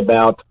to think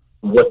about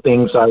what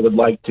things I would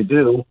like to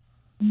do,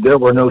 there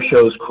were no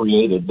shows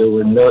created. There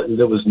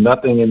was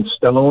nothing in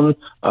stone.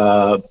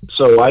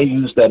 So I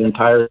used that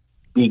entire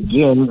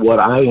begin what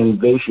I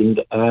envisioned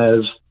as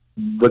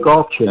the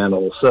Golf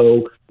Channel.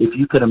 So if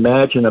you can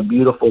imagine a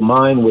beautiful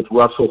mind with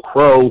Russell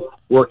Crowe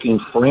working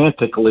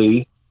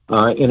frantically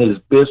in his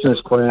business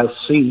class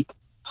seat,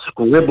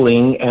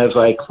 scribbling as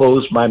I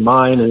closed my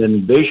mind and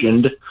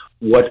envisioned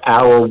what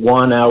hour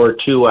 1, hour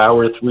 2,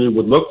 hour 3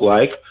 would look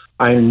like,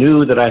 I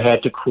knew that I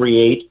had to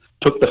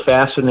took the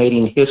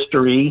fascinating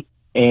history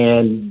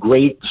and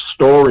great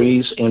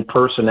stories and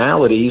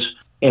personalities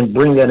and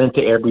bring that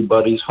into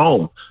everybody's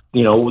home.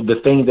 The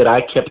thing that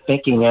I kept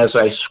thinking as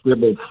I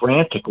scribbled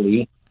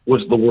frantically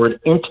was the word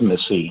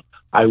intimacy.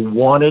 I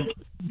wanted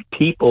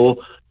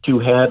people to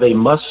have a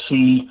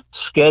must-see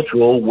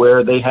schedule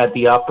where they had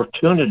the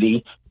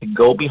opportunity to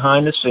go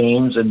behind the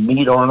scenes and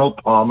meet Arnold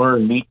Palmer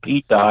and meet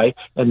Pete Dye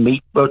and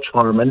meet Butch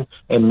Harmon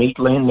and meet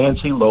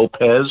Nancy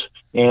Lopez,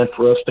 and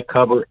for us to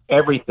cover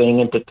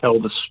everything and to tell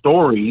the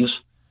stories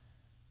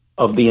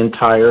of the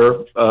entire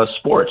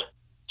sport.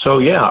 So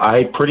yeah,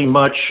 I pretty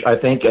much, I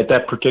think at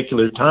that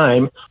particular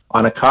time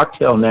on a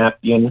cocktail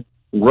napkin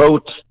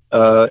wrote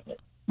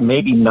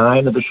maybe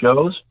 9 of the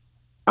shows.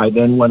 I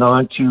then went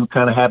on to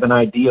kind of have an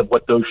idea of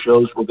what those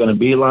shows were going to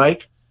be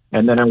like.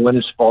 And then I went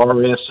as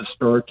far as to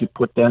start to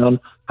put down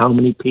how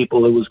many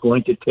people it was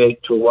going to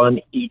take to run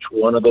each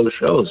one of those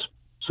shows.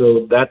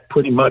 So that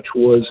pretty much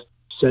was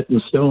set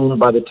in stone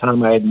by the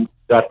time I had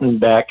gotten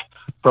back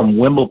from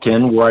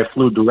Wimbledon, where I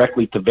flew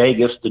directly to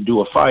Vegas to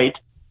do a fight,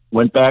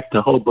 went back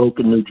to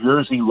Hoboken, New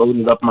Jersey,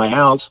 loaded up my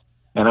house,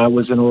 and I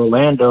was in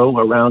Orlando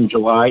around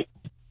July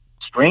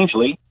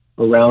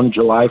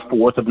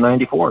 4th of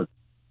 94.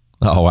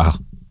 Oh, wow.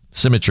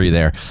 Symmetry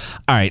there.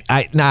 All right.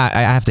 I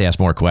have to ask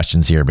more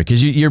questions here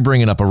because you're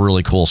bringing up a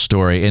really cool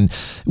story. And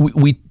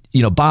we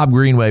Bob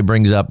Greenway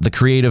brings up the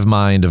creative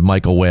mind of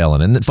Michael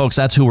Whalen. And folks,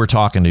 that's who we're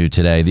talking to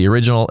today, the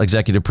original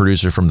executive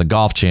producer from the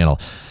Golf Channel.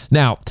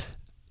 Now,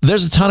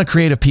 there's a ton of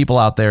creative people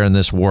out there in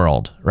this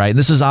world, right?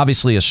 This is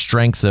obviously a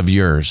strength of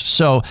yours.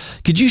 So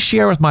could you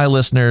share with my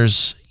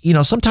listeners,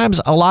 sometimes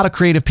a lot of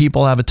creative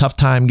people have a tough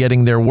time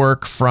getting their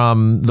work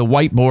from the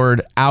whiteboard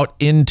out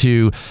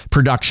into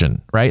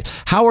production, right?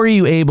 How are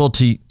you able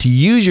to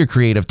use your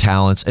creative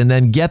talents and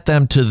then get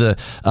them to the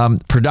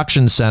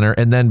production center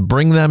and then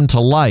bring them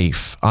to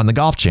life on the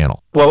Golf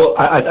Channel? Well,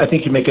 I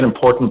think you make an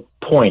important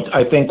point.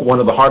 I think one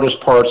of the hardest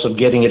parts of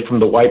getting it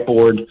from the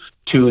whiteboard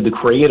to the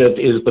creative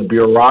is the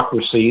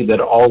bureaucracy that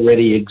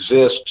already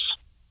exists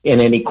in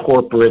any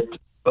corporate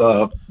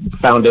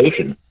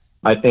foundation.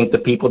 I think the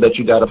people that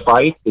you got to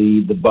fight,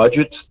 the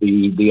budgets,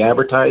 the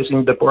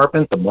advertising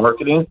department, the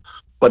marketing.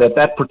 But at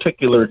that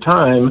particular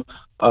time,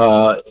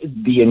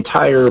 the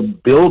entire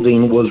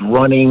building was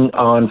running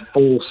on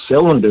full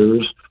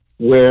cylinders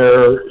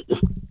where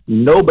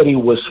nobody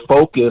was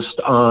focused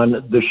on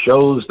the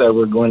shows that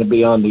were going to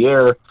be on the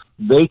air.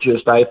 They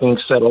just, I think,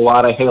 said a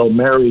lot of Hail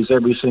Marys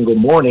every single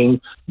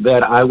morning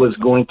that I was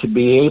going to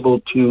be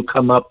able to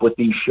come up with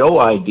these show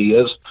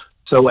ideas.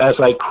 So as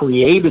I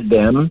created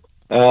them,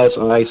 as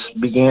I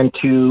began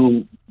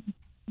to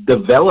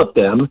develop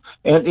them.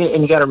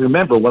 And you got to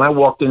remember, when I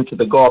walked into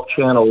the Golf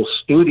Channel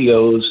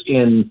studios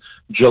in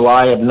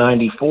July of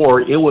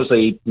 '94, it was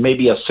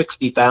maybe a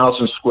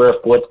 60,000 square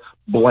foot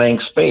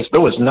blank space.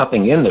 There was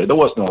nothing in there. There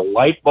wasn't a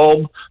light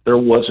bulb. There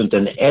wasn't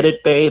an edit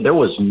bay. There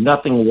was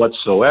nothing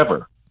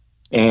whatsoever.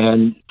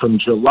 And from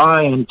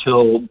July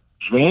until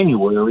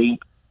January,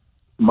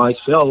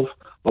 myself,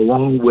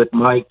 along with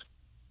my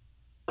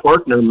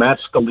partner,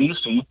 Matt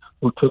Scalisi,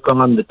 who took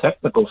on the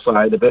technical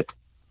side of it,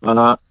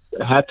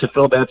 had to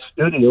fill that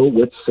studio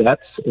with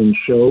sets and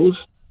shows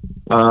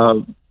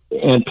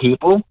and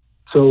people.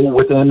 So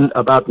within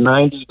about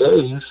 90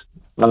 days,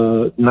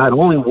 not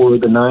only were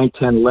the 9,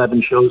 10,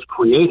 11 shows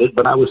created,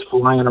 but I was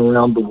flying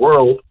around the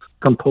world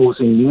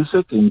composing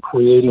music and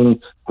creating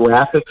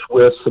graphics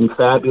with some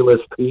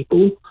fabulous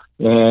people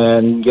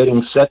and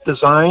getting set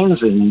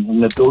designs and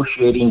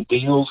negotiating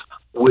deals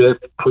with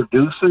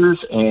producers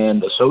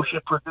and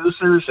associate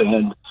producers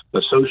and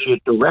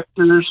associate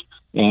directors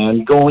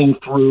and going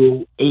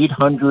through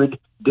 800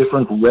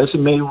 different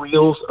resume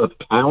reels of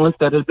talent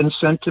that had been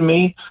sent to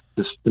me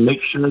to make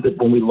sure that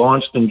when we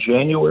launched in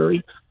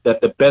January,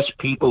 that the best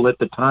people at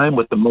the time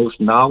with the most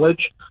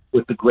knowledge,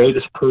 with the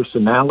greatest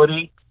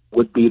personality,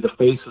 would be the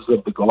faces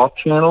of the Golf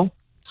Channel.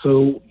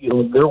 So,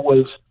 there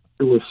were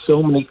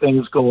so many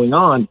things going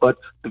on, but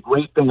the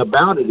great thing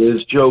about it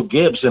is Joe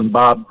Gibbs and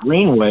Bob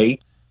Greenway,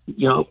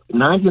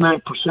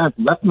 99%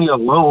 left me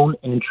alone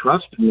and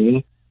trusted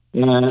me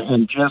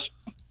and just,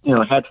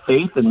 had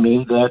faith in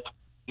me that,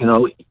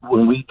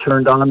 when we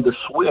turned on the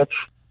switch,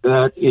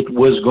 that it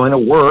was going to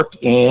work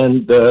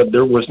and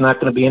there was not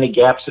going to be any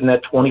gaps in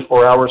that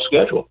 24-hour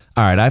schedule.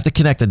 All right, I have to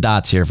connect the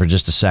dots here for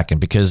just a second,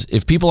 because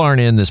if people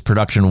aren't in this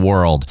production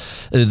world,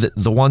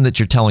 the one that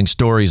you're telling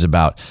stories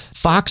about,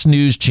 Fox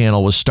News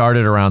Channel was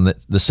started around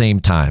the same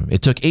time.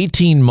 It took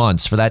 18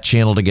 months for that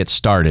channel to get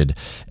started,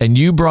 and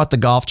you brought the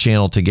Golf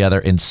Channel together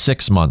in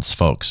 6 months,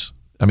 folks.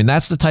 I mean,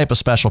 that's the type of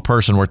special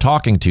person we're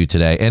talking to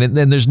today. And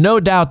then there's no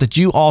doubt that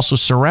you also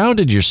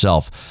surrounded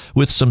yourself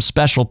with some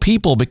special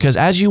people, because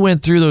as you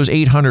went through those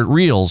 800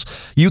 reels,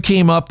 you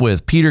came up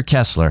with Peter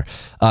Kessler,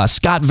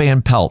 Scott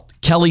Van Pelt,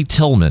 Kelly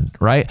Tillman,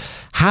 right?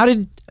 How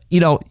did,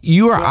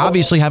 you are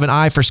obviously have an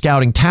eye for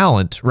scouting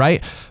talent,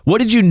 right?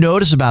 What did you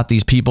notice about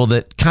these people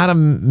that kind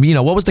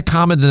of, what was the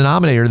common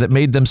denominator that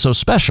made them so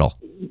special?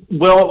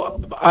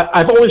 Well,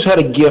 I've always had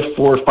a gift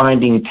for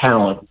finding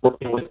talent,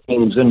 working with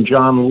teams, and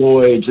John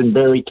Lloyd's and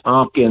Barry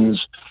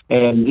Tompkins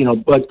and,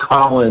 Bud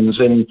Collins.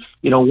 And,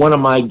 one of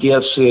my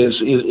gifts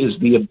is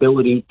the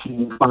ability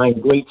to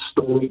find great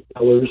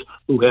storytellers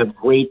who have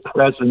great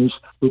presence,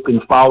 who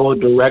can follow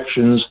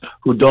directions,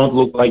 who don't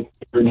look like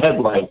deer in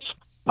headlights.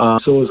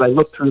 So as I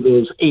look through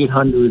those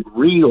 800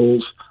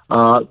 reels,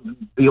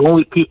 the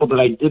only people that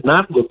I did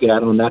not look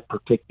at on that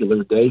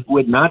particular day,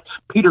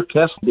 Peter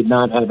Kessler did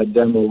not have a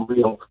demo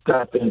reel,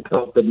 Scott Van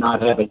Pelt did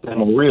not have a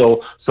demo reel,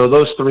 so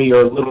those three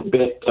are a little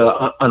bit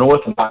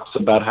unorthodox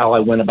about how I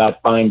went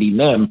about finding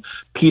them.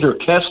 Peter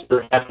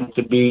Kessler happened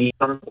to be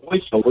a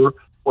voiceover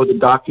for the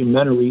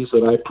documentaries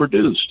that I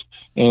produced,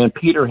 and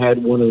Peter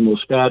had one of the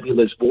most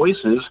fabulous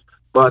voices,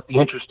 but the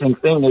interesting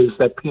thing is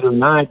that Peter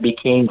and I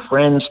became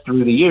friends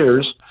through the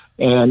years,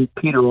 and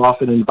Peter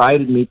often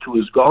invited me to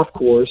his golf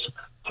course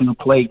to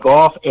play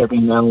golf every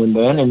now and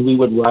then, and we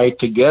would ride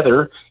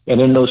together. And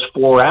in those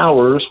 4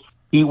 hours,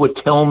 he would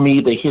tell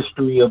me the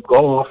history of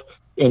golf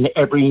in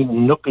every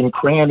nook and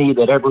cranny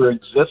that ever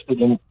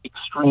existed in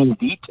extreme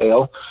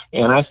detail.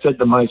 And I said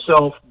to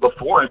myself,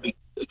 before I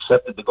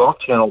accepted the Golf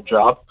Channel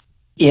job,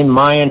 in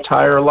my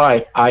entire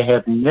life, I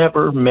have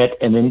never met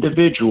an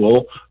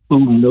individual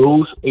who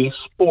knows a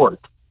sport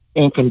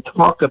and can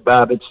talk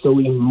about it so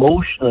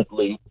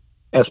emotionally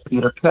as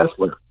Peter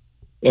Kessler.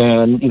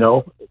 And,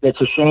 it's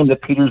a shame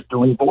that Peter's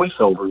doing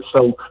voiceovers.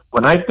 So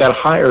when I got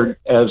hired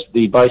as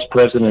the vice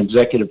president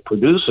executive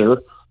producer,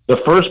 the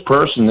first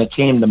person that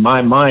came to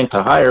my mind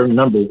to hire,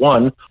 number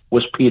one,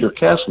 was Peter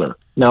Kessler.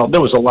 Now, there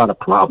was a lot of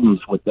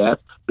problems with that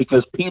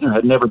because Peter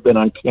had never been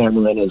on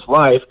camera in his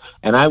life,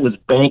 and I was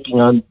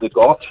banking on the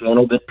Golf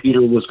Channel that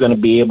Peter was going to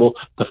be able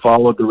to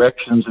follow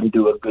directions and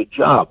do a good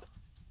job.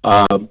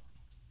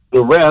 The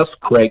rest,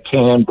 Craig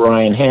Can,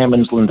 Brian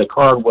Hammonds, Linda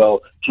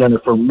Cardwell,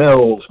 Jennifer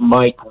Mills,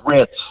 Mike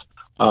Ritz,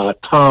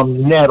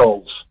 Tom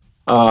Nettles,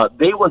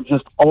 they were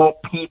just all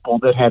people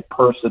that had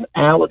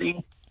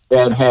personality,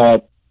 that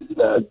had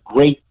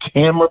great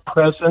camera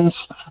presence,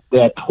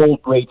 that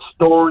told great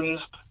stories.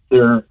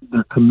 Their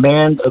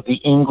command of the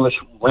English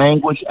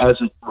language as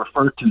it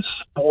referred to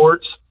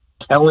sports,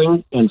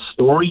 telling and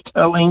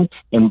storytelling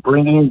and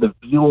bringing the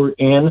viewer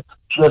in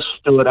just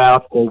stood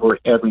out over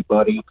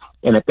everybody.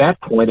 And at that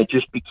point, it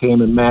just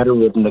became a matter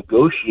of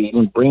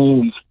negotiating,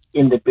 bringing these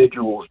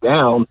individuals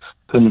down,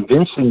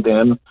 convincing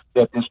them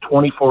that this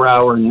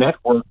 24-hour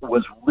network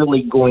was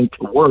really going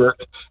to work,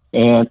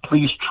 and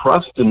please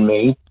trust in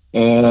me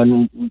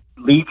and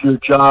leave your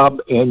job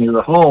and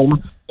your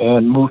home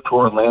and move to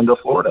Orlando,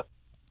 Florida.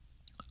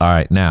 All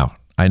right, now,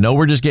 I know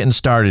we're just getting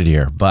started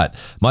here, but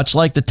much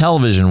like the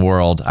television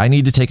world, I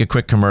need to take a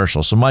quick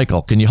commercial. So,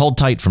 Michael, can you hold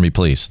tight for me,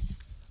 please?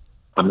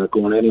 I'm not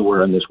going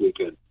anywhere on this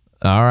weekend.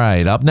 All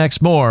right, up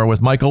next, more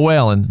with Michael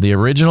Whalen, the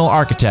original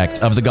architect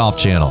of the Golf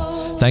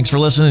Channel. Thanks for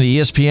listening to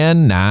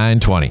ESPN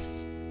 920.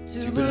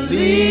 To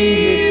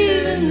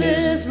believe in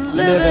this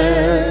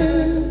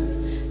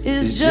living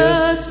is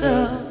just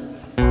a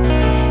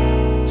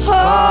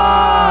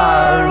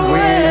hard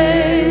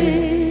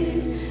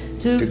way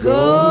to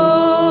go.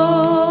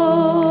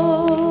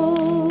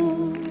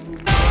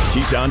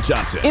 Keyshawn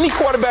Johnson. Any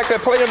quarterback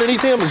that play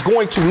underneath him is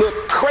going to look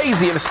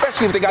crazy, and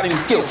especially if they got any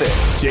skill set.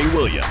 Jay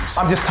Williams.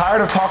 I'm just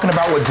tired of talking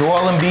about what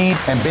Joel Embiid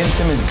and Ben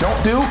Simmons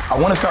don't do. I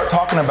want to start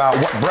talking about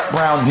what Brett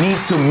Brown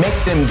needs to make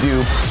them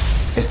do.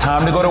 It's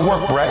time to go to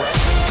work, Brett.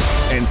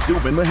 And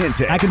Zubin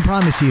Mehenti. I can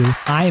promise you,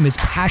 I am as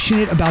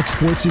passionate about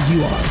sports as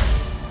you are.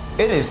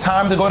 It is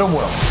time to go to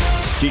work.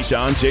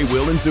 Keyshawn, Jay,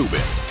 Will, and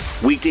Zubin.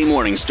 Weekday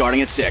mornings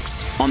starting at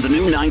 6 on the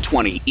new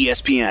 920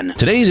 ESPN.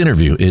 Today's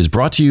interview is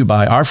brought to you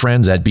by our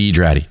friends at B.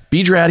 Draddy.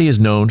 B. Draddy is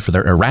known for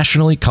their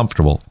irrationally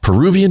comfortable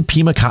Peruvian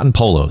Pima cotton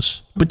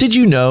polos. But did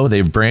you know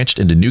they've branched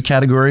into new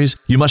categories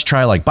you must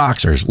try, like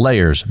boxers,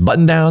 layers,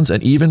 button-downs,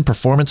 and even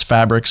performance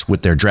fabrics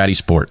with their Draddy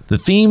Sport? The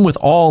theme with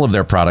all of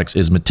their products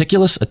is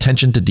meticulous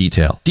attention to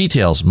detail.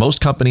 Details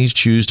most companies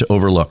choose to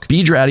overlook.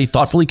 B. Draddy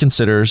thoughtfully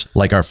considers,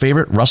 like our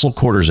favorite Russell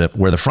quarter zip,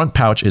 where the front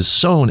pouch is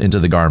sewn into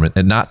the garment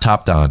and not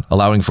topped on,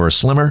 allowing for a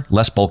slimmer,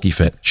 less bulky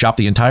fit. Shop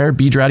the entire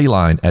B. Draddy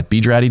line at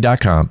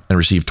bdraddy.com and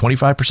receive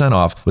 25%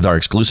 off with our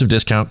exclusive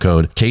discount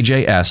code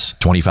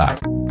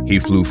KJS25. He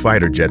flew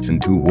fighter jets in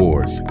 2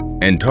 wars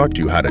and taught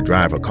you how to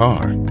drive a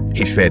car.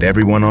 He fed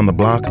everyone on the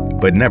block,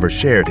 but never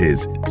shared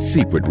his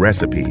secret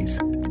recipes.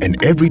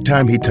 And every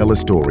time he'd tell a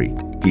story,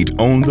 he'd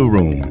own the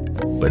room.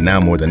 But now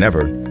more than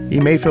ever, he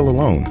may feel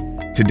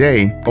alone.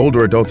 Today,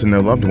 older adults and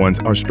their loved ones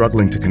are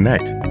struggling to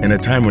connect in a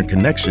time when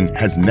connection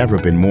has never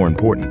been more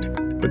important.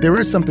 But there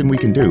is something we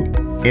can do.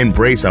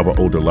 Embrace our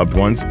older loved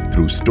ones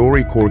through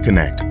StoryCorps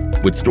Connect.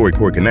 With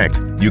StoryCorps Connect,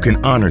 you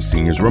can honor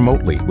seniors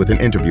remotely with an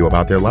interview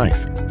about their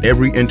life.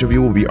 Every interview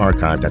will be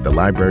archived at the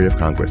Library of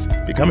Congress,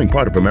 becoming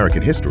part of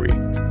American history,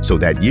 so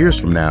that years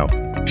from now,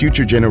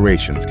 future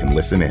generations can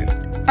listen in.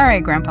 All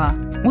right, Grandpa,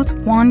 what's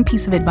one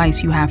piece of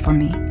advice you have for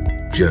me?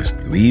 Just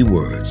 3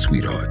 words,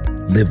 sweetheart.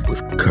 Live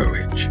with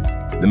courage.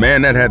 The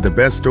man that had the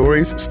best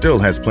stories still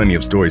has plenty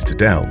of stories to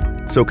tell.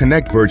 So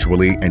connect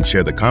virtually and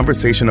share the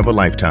conversation of a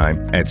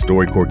lifetime at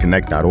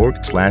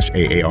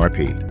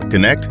StoryCorpsConnect.org/AARP.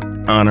 Connect,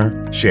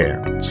 honor, share.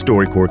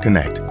 StoryCorps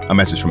Connect. A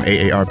message from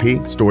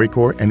AARP,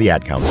 StoryCorps, and the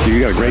Ad Council.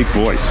 You got a great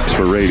voice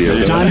for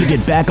radio. Time to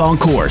get back on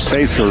course.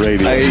 Face for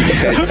radio.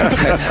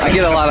 I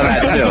get a lot of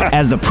that too.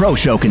 As the Pro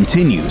Show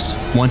continues.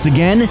 Once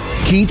again,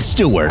 Keith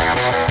Stewart.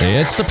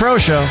 It's the Pro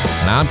Show,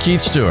 and I'm Keith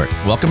Stewart.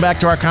 Welcome back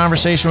to our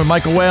conversation with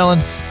Michael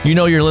Whalen. You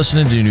know you're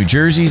listening to New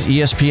Jersey's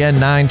ESPN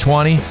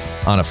 920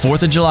 on a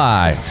 4th of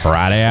July,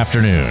 Friday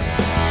afternoon.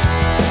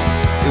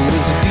 It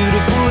was a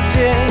beautiful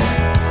day,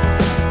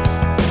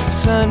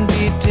 sun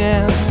beat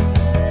down,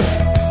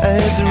 I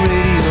had the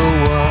radio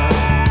on,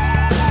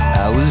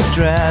 I was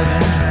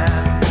driving.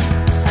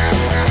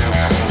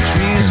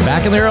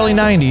 Back in the early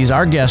 90s,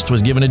 our guest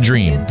was given a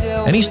dream,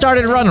 and he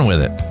started running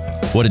with it.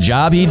 What a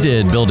job he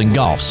did building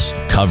golf's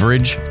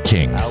coverage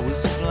king. I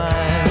was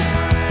flying,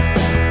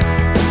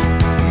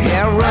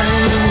 yeah,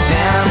 running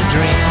down a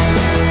dream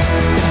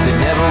that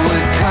never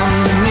would come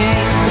to me,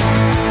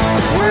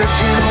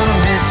 working on a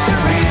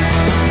mystery.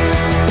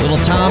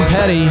 Little Tom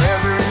Petty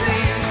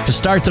to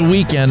start the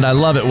weekend. I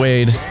love it,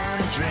 Wade.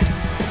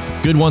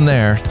 Good one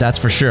there, that's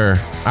for sure.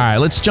 All right,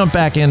 let's jump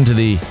back into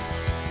the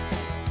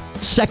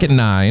second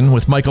 9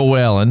 with Michael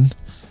Whalen.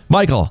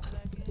 Michael,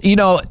 you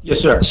know, yes,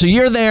 sir. So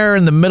you're there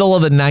in the middle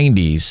of the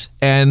 90s,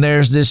 and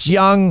there's this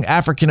young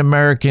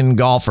African-American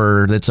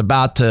golfer that's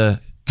about to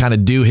kind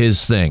of do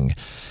his thing.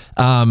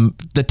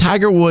 The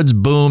Tiger Woods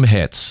boom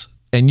hits,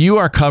 and you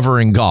are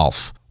covering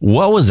golf.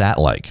 What was that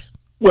like?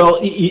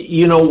 Well,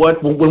 you know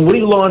what? When we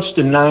launched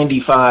in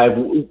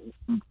 '95,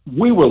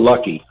 we were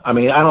lucky. I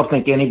mean, I don't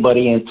think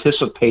anybody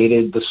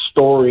anticipated the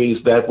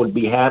stories that would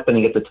be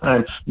happening at the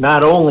time.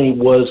 Not only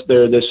was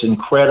there this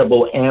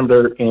incredible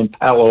amateur in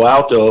Palo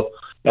Alto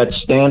at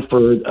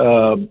Stanford,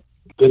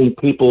 getting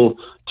people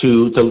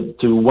to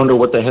wonder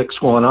what the heck's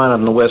going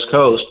on the West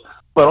Coast,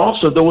 but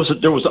also there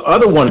was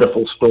other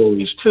wonderful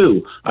stories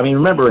too. I mean,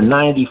 remember in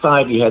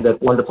 '95 you had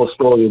that wonderful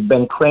story of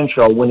Ben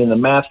Crenshaw winning the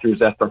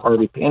Masters after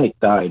Harvey Penick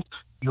died.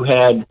 You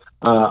had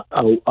a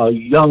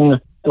young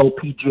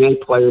LPGA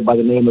player by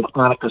the name of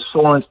Annika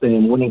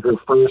Sorenstam winning her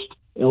first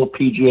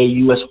LPGA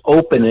U.S.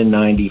 Open in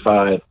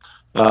 '95.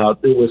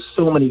 There was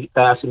so many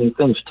fascinating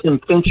things. Tim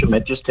Fincham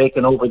had just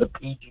taken over the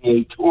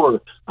PGA Tour,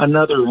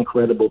 another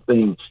incredible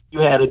thing.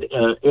 You had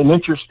an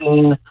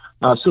interesting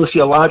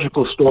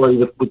sociological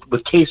story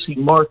with Casey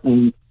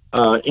Martin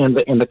in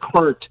the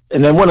cart.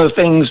 And then one of the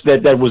things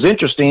that was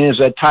interesting is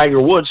that Tiger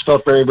Woods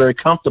felt very, very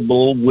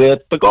comfortable with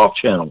the Golf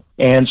Channel.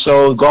 And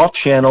so Golf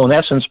Channel, in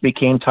essence,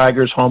 became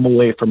Tiger's home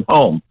away from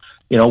home.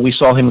 We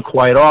saw him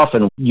quite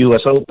often,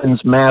 U.S.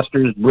 Opens,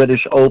 Masters,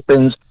 British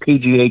Opens,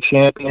 PGA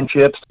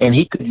Championships, and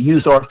he could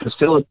use our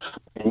facility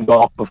in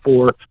golf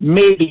before,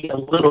 maybe a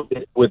little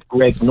bit with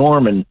Greg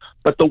Norman.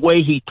 But the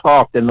way he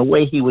talked and the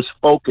way he was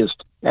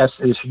focused as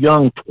this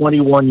young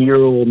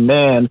 21-year-old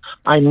man,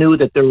 I knew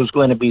that there was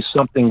going to be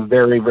something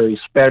very, very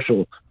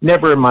special.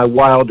 Never in my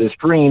wildest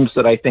dreams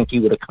that I think he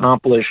would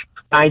accomplish.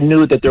 I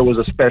knew that there was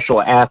a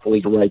special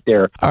athlete right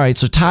there. All right,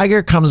 so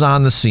Tiger comes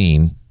on the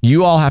scene.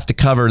 You all have to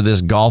cover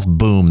this golf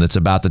boom that's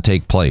about to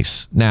take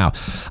place. Now,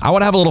 I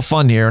want to have a little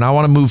fun here, and I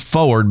want to move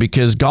forward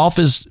because golf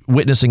is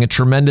witnessing a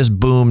tremendous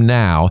boom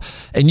now.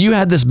 And you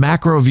had this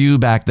macro view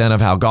back then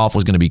of how golf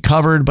was going to be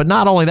covered, but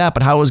not only that,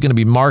 but how it was going to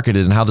be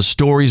marketed and how the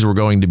stories were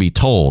going to be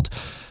told.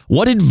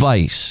 What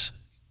advice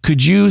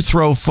could you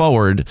throw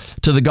forward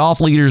to the golf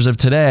leaders of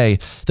today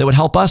that would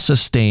help us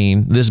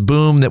sustain this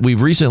boom that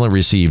we've recently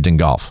received in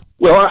golf?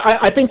 Well,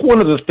 I think one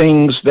of the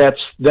things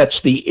that's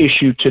the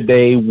issue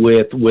today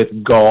with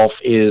golf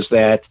is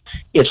that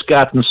it's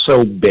gotten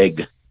so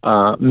big,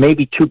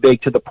 maybe too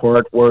big to the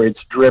part where it's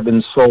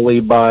driven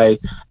solely by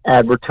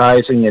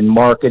advertising and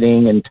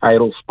marketing and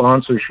title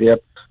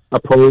sponsorship,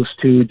 opposed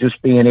to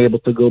just being able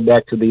to go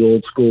back to the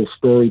old school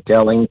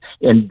storytelling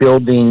and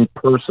building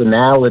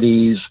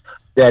personalities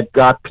that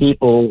got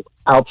people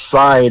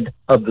outside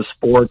of the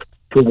sport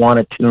to want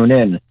to tune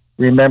in.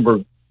 Remember,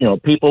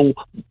 people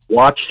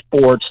watch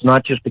sports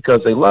not just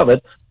because they love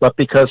it, but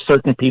because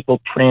certain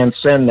people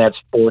transcend that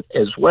sport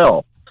as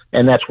well.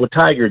 And that's what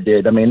Tiger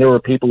did. I mean, there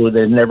were people who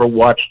had never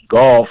watched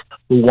golf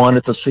who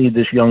wanted to see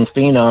this young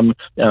phenom,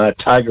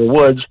 Tiger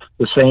Woods,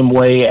 the same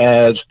way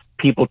as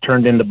people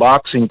turned into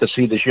boxing to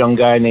see this young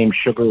guy named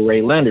Sugar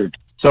Ray Leonard.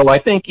 So I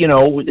think,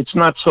 it's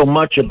not so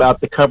much about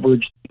the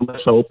coverage of the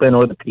U.S. Open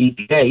or the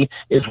PGA,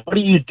 is what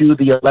do you do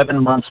the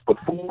 11 months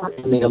before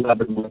and the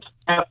 11 months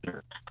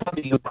after? How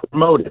do you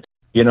promote it?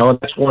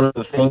 That's one of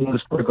the things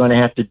we're going to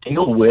have to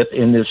deal with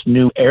in this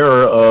new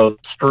era of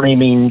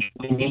streaming.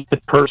 We need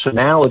the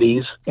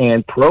personalities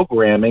and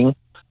programming.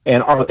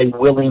 And are they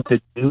willing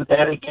to do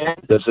that again?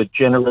 Does it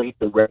generate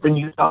the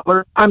revenue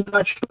dollar? I'm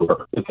not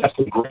sure. They've got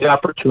some great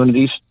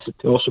opportunities to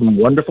tell some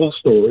wonderful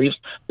stories.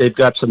 They've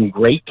got some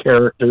great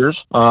characters.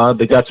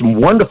 They've got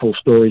some wonderful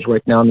stories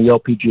right now in the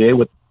LPGA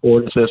with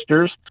Florida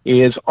Sisters.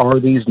 Are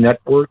these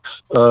networks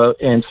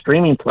and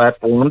streaming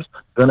platforms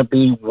going to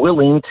be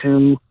willing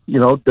to,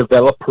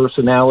 develop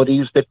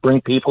personalities that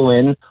bring people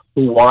in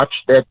who watch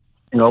that,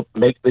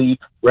 make the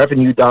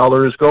revenue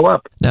dollars go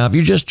up? Now, if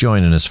you're just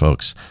joining us,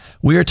 folks,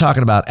 we are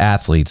talking about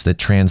athletes that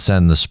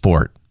transcend the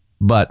sport.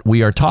 But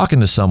we are talking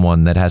to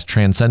someone that has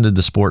transcended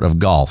the sport of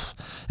golf.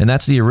 And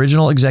that's the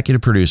original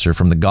executive producer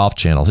from the Golf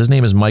Channel. His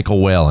name is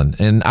Michael Whalen.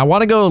 And I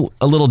want to go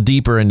a little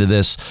deeper into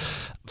this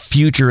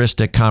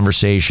futuristic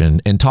conversation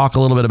and talk a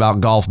little bit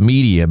about golf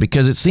media,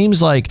 because it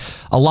seems like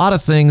a lot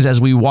of things as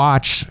we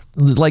watch,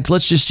 like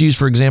let's just use,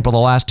 for example, the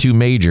last two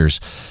majors,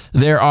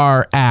 there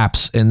are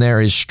apps and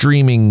there is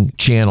streaming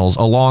channels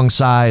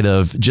alongside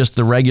of just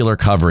the regular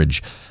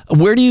coverage.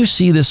 Where do you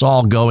see this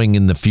all going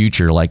in the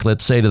future? Like,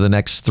 let's say to the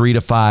next 3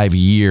 to 5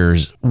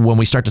 years, when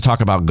we start to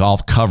talk about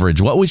golf coverage,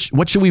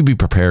 what should we be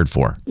prepared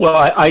for?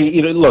 Well,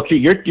 look,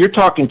 you're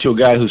talking to a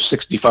guy who's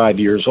 65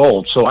 years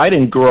old, so I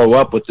didn't grow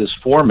up with this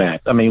format.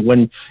 I mean,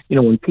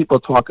 when people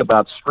talk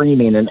about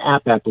streaming and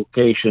app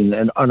application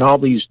and all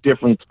these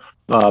different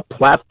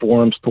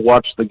platforms to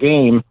watch the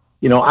game,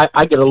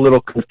 I get a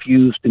little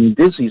confused and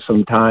dizzy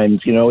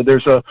sometimes.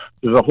 There's a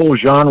whole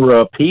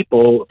genre of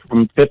people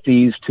from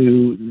 50s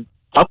to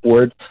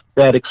upward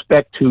that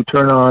expect to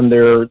turn on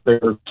their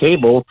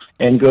cable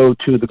and go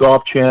to the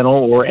Golf Channel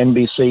or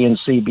NBC and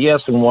CBS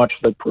and watch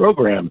the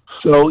program.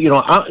 So,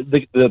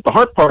 the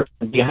hard part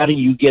would be, how do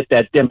you get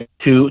that demo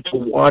to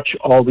watch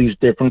all these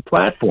different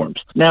platforms?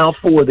 Now,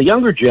 for the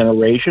younger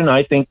generation,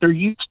 I think they're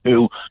used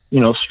to,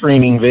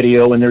 streaming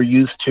video, and they're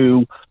used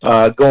to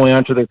going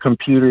onto their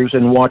computers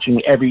and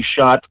watching every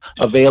shot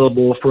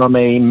available from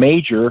a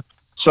major.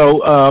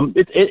 So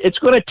it's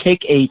going to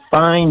take a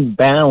fine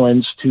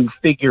balance to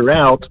figure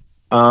out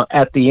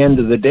at the end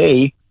of the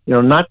day,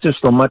 not just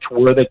so much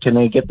where can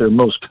they get their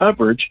most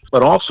coverage,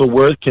 but also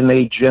where can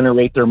they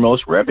generate their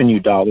most revenue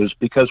dollars,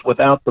 because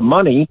without the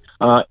money,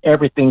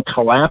 everything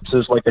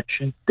collapses like a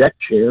cheap deck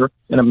chair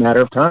in a matter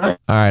of time.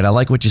 All right, I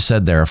like what you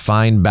said there, a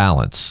fine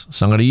balance.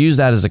 So I'm going to use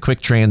that as a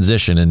quick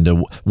transition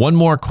into one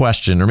more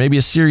question, or maybe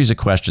a series of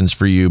questions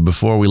for you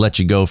before we let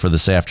you go for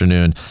this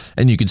afternoon,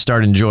 and you can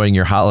start enjoying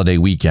your holiday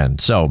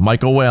weekend. So,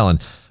 Michael Whalen,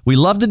 we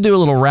love to do a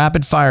little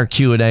rapid fire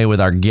Q&A with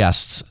our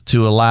guests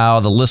to allow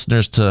the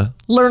listeners to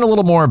learn a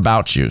little more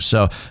about you.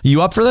 So,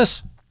 you up for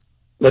this?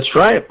 Let's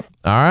try it.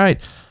 All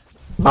right.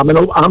 I'm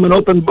an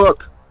open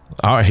book.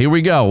 All right, here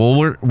we go.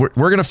 Well, we're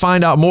going to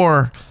find out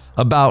more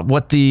about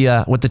what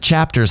the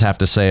chapters have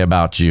to say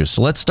about you.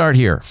 So let's start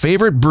here.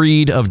 Favorite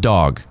breed of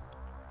dog?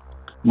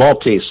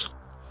 Maltese.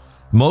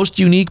 Most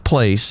unique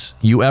place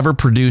you ever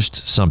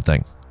produced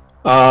something?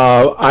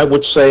 I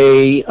would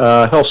say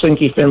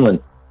Helsinki,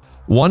 Finland.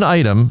 One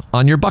item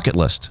on your bucket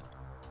list?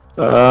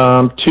 To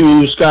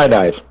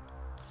skydive.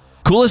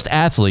 Coolest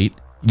athlete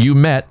you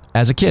met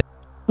as a kid?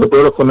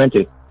 Roberto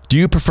Clemente. Do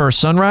you prefer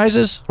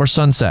sunrises or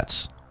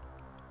sunsets?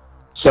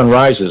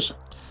 Sunrises.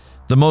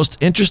 The most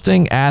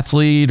interesting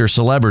athlete or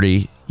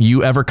celebrity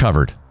you ever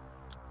covered?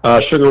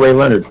 Sugar Ray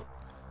Leonard.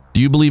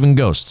 Do you believe in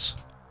ghosts?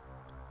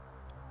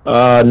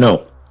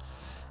 No.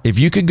 If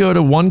you could go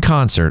to one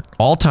concert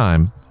all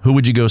time, who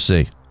would you go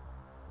see?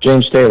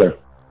 James Taylor.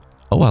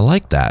 Oh, I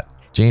like that.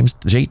 James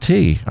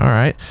JT. All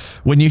right.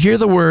 When you hear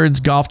the words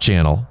Golf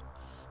Channel,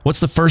 what's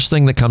the first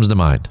thing that comes to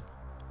mind?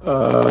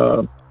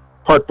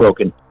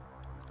 Heartbroken.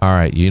 All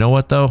right. You know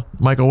what, though,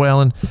 Michael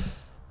Whalen?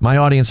 My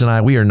audience and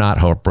I, we are not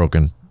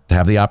heartbroken to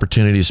have the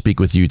opportunity to speak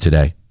with you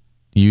today.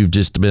 You've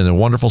just been a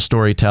wonderful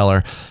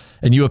storyteller,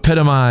 and you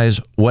epitomize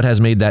what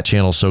has made that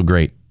channel so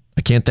great.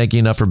 I can't thank you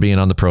enough for being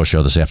on the Pro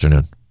Show this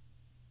afternoon.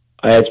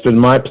 It's been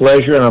my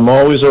pleasure, and I'm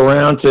always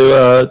around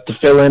to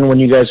fill in when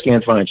you guys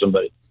can't find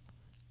somebody.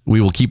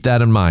 We will keep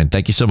that in mind.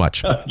 Thank you so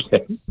much.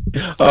 Okay.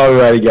 All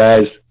righty,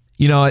 guys.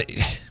 You know,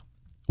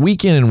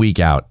 week in and week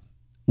out,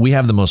 we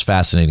have the most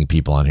fascinating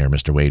people on here,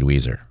 Mr. Wade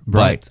Weezer.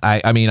 Right.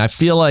 But I mean, I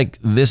feel like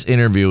this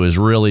interview is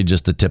really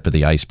just the tip of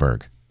the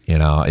iceberg. You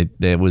know,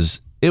 it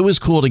was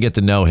cool to get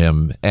to know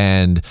him.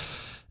 And,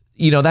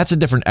 you know, that's a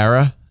different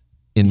era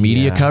in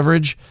media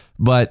coverage.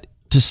 But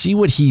to see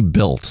what he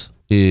built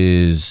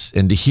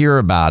and to hear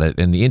about it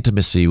and the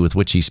intimacy with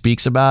which he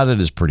speaks about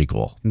it is pretty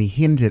cool. And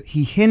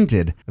he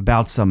hinted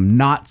about some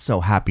not so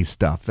happy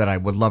stuff that I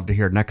would love to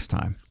hear next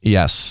time.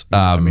 Yes. You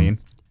know what I mean?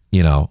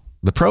 You know,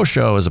 the Pro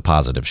Show is a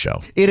positive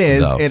show. It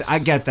is. I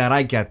get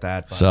that.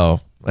 But.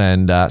 So,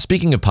 and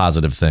speaking of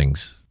positive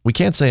things, we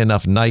can't say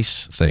enough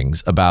nice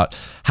things about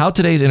how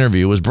today's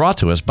interview was brought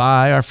to us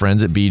by our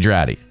friends at B.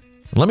 Draddy.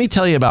 Let me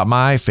tell you about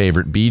my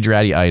favorite B.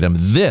 Draddy item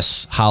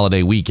this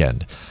holiday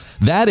weekend.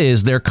 That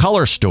is their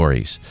color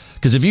stories.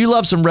 Because if you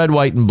love some red,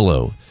 white, and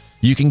blue,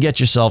 you can get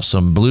yourself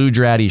some blue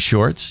Draddy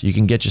shorts. You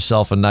can get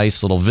yourself a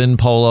nice little Vin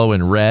Polo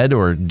in red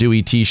or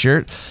Dewey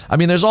t-shirt. I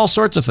mean, there's all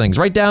sorts of things,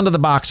 right down to the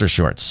boxer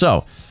shorts.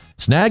 So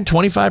snag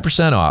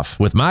 25% off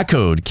with my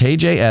code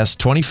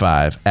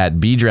KJS25 at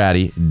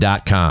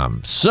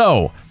bdraddy.com.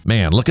 So,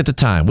 man, look at the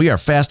time. We are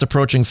fast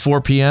approaching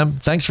 4 p.m.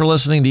 Thanks for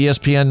listening to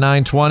ESPN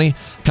 920.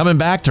 Coming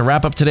back to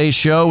wrap up today's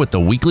show with the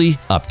weekly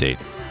update.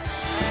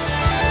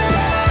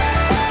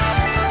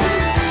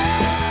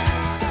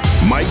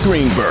 Mike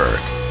Greenberg.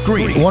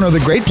 One of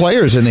the great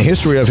players in the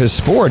history of his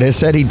sport has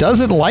said he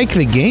doesn't like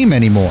the game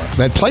anymore.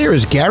 That player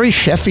is Gary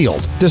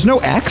Sheffield. There's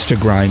no axe to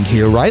grind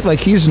here, right? Like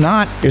he's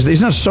not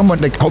someone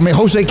like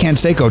Jose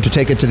Canseco, to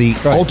take it to the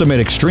ultimate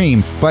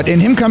extreme. But in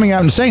him coming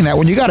out and saying that,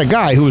 when you got a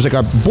guy who was like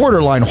a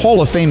borderline Hall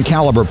of Fame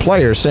caliber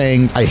player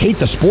saying, I hate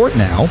the sport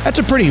now, that's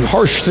a pretty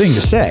harsh thing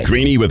to say.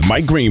 Greeny with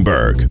Mike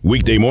Greenberg.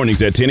 Weekday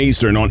mornings at 10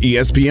 Eastern on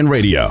ESPN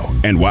Radio.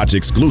 And watch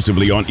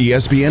exclusively on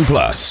ESPN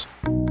Plus.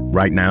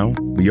 Right now,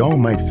 we all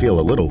might feel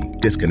a little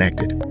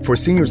disconnected. For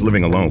seniors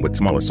living alone with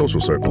smaller social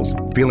circles,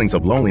 feelings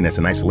of loneliness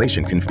and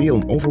isolation can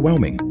feel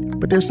overwhelming.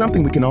 But there's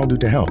something we can all do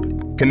to help.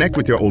 Connect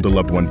with your older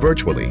loved one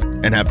virtually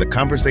and have the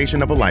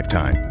conversation of a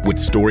lifetime with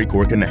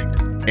StoryCorps Connect.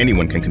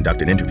 Anyone can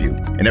conduct an interview,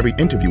 and every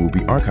interview will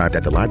be archived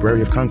at the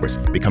Library of Congress,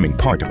 becoming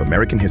part of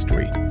American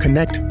history.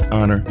 Connect,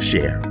 honor,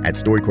 share at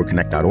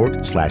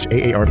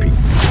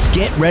StoryCorpsConnect.org/AARP.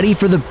 Get ready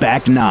for the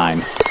back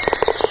nine.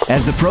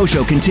 As the Pro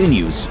Show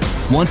continues,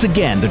 once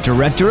again, the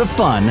director of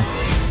fun,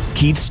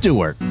 Keith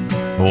Stewart.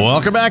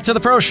 Welcome back to the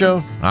Pro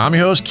Show. I'm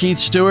your host, Keith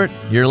Stewart.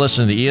 You're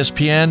listening to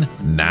ESPN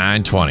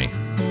 920.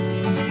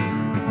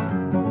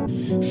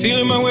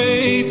 Feeling my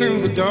way through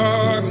the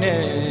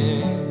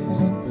darkness,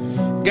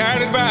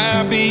 guided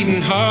by a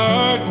beating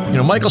heart. You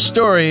know, Michael's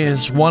story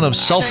is one of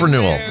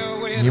self-renewal.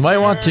 You might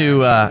want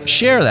to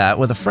share that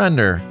with a friend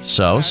or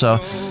so. So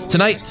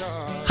tonight,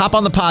 hop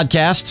on the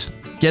podcast.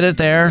 Get it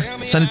there.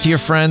 Send it to your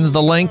friends.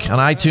 The link on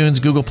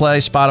iTunes, Google Play,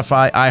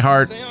 Spotify,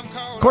 iHeart.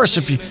 Of course,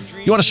 if you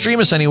want to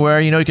stream us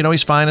anywhere, you can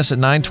always find us at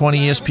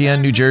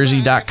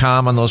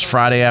 920ESPNNewJersey.com on those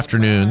Friday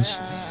afternoons.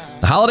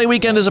 The holiday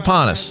weekend is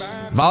upon us.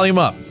 Volume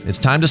up. It's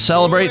time to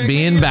celebrate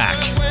being back.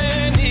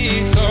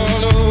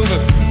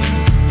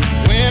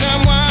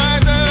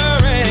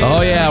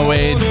 Oh yeah,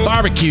 Wade.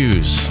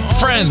 Barbecues,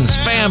 friends,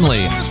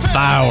 family,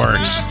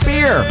 fireworks,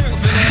 beer.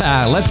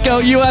 Let's go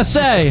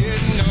USA.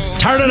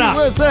 Turn it up.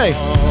 USA.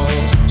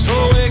 So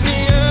wake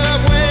me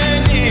up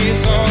when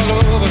it's all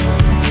over,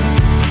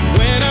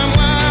 when I'm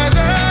wiser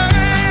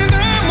and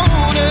I'm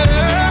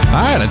older.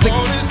 All right,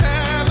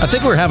 I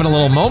think we're having a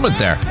little moment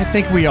there. I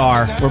think we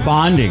are. We're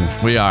bonding.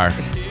 We are.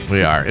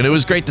 And it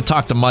was great to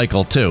talk to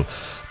Michael, too.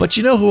 But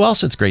you know who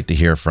else it's great to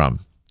hear from?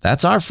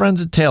 That's our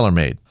friends at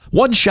TaylorMade.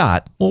 One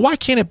shot, well, why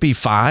can't it be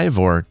 5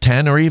 or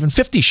 10 or even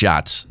 50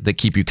 shots that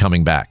keep you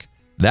coming back?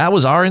 That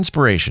was our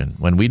inspiration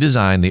when we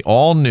designed the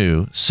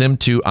all-new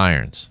Sim2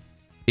 irons.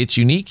 Its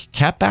unique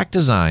cap-back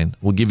design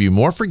will give you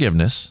more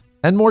forgiveness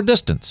and more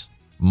distance,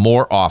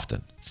 more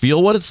often.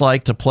 Feel what it's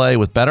like to play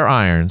with better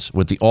irons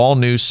with the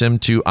all-new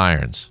Sim2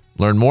 irons.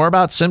 Learn more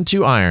about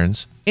Sim2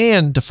 irons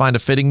and to find a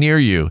fitting near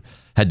you,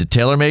 head to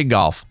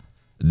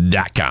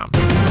TaylorMadeGolf.com.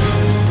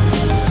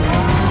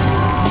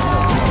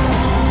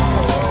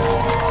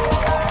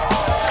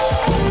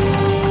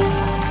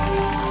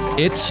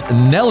 It's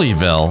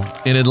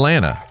Nellyville in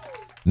Atlanta.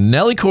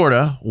 Nelly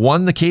Korda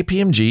won the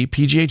KPMG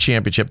PGA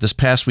Championship this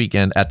past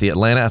weekend at the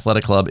Atlanta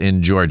Athletic Club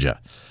in Georgia.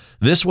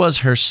 This was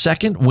her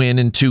second win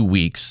in 2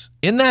 weeks.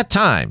 In that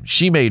time,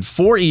 she made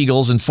 4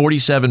 eagles and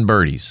 47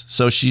 birdies.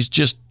 So she's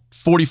just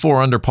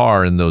 44 under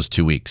par in those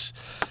 2 weeks.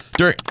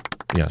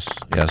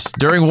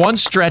 During one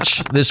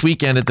stretch this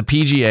weekend at the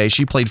PGA,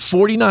 she played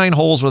 49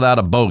 holes without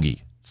a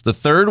bogey. It's the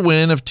third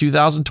win of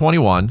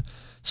 2021,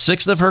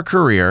 6th of her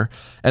career,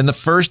 and the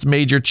first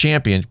major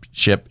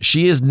championship.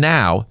 She is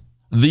now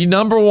the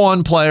number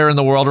 1 player in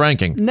the world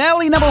ranking.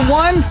 Nelly, number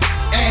 1?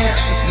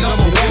 And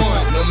number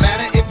 1, no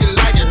matter if you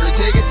like it or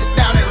take it, sit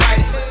down and write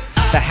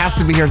it. That has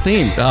to be her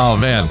theme. Oh,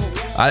 man.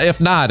 If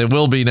not, it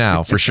will be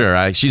now, for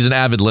sure. She's an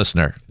avid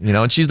listener,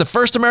 and she's the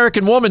first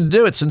American woman to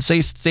do it since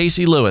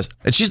Stacey Lewis.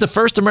 And she's the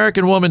first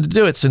American woman to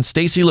do it since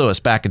Stacey Lewis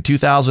back in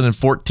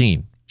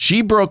 2014.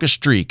 She broke a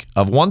streak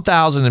of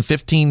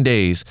 1,015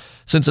 days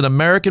since an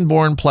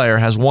American-born player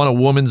has won a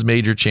women's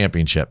major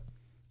championship.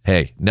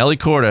 Hey, Nelly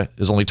Korda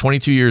is only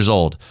 22 years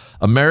old.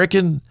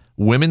 American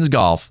women's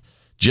golf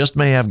just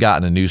may have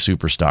gotten a new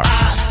superstar.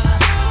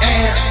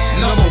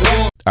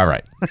 All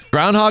right.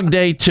 Groundhog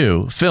Day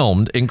 2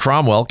 filmed in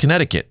Cromwell,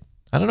 Connecticut.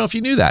 I don't know if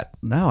you knew that.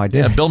 No, I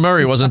didn't. Yeah, Bill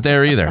Murray wasn't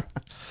there either.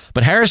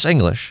 But Harris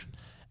English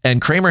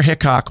and Kramer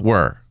Hickok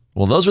were.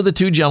 Well, those were the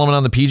 2 gentlemen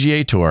on the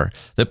PGA Tour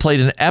that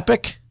played an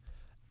epic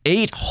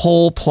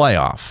 8-hole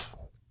playoff,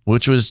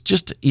 which was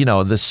just,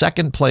 the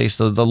second place.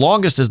 The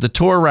longest is the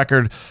tour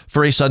record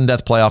for a sudden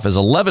death playoff is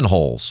 11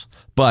 holes.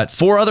 But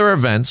 4 other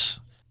events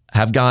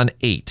have gone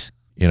 8.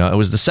 It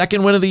was the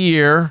second win of the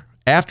year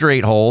after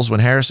 8 holes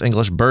when Harris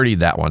English birdied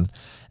that one.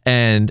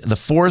 And the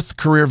 4th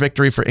career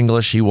victory for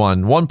English, he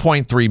won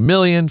 1.3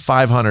 million,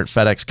 500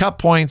 FedEx Cup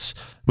points,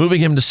 moving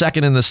him to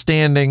second in the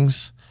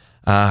standings.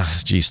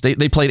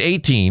 They played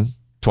 18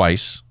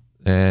 twice,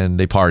 and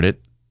they parred it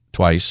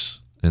twice.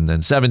 And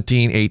then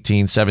 17,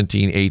 18,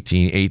 17,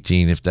 18,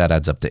 18, if that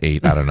adds up to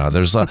 8. I don't know.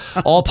 There's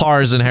all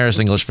pars, and Harris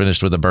English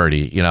finished with a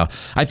birdie.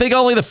 I think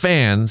only the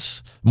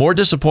fans, more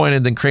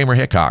disappointed than Kramer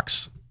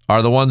Hickok's,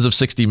 are the ones of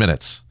 60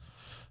 Minutes.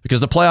 Because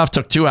the playoff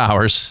took 2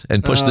 hours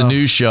and pushed the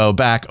news show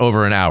back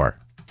over an hour.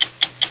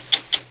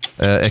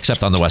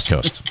 Except on the West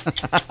Coast.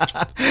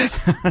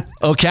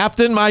 Oh,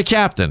 Captain, my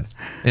captain.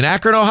 In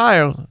Akron,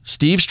 Ohio,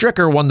 Steve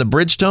Stricker won the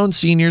Bridgestone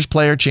Seniors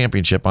Player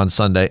Championship on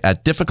Sunday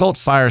at difficult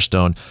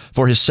Firestone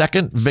for his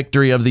 2nd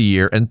victory of the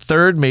year and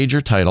 3rd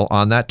major title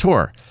on that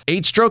tour.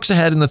 8 strokes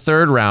ahead in the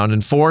 3rd round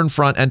and 4 in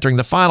front entering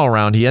the final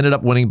round, he ended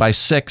up winning by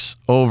 6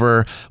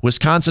 over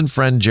Wisconsin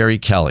friend Jerry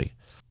Kelly.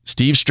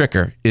 Steve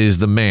Stricker is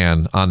the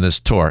man on this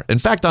tour. In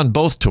fact, on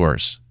both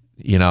tours.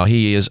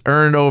 He has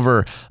earned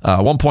over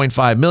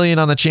 $1.5 million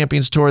on the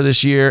Champions Tour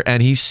this year,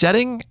 and he's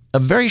setting a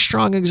very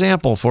strong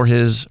example for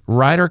his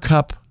Ryder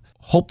Cup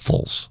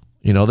hopefuls.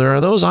 There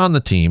are those on the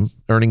team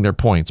earning their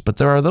points, but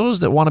there are those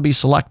that want to be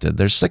selected.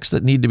 There's 6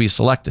 that need to be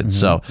selected.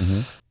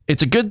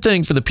 It's a good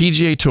thing for the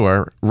PGA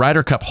Tour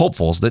Ryder Cup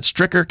hopefuls that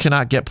Stricker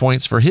cannot get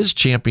points for his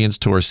Champions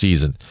Tour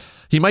season.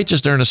 He might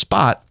just earn a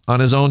spot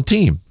on his own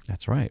team.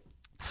 That's right.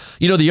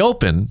 The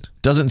Open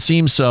doesn't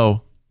seem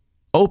so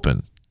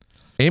open.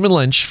 Eamon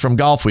Lynch from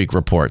Golf Week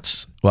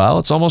reports, well,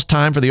 it's almost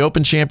time for the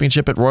Open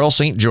Championship at Royal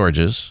St.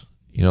 George's,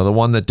 the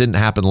one that didn't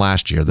happen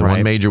last year, the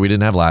one major we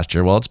didn't have last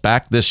year. Well, it's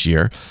back this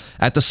year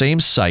at the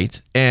same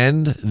site,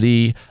 and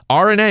the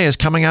R&A is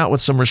coming out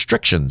with some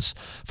restrictions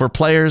for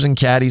players and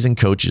caddies and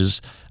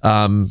coaches. They're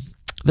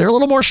a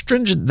little more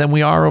stringent than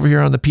we are over here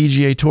on the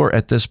PGA Tour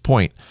at this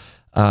point.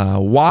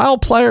 While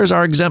players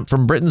are exempt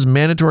from Britain's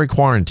mandatory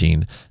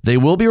quarantine, they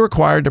will be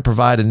required to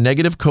provide a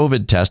negative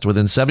COVID test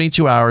within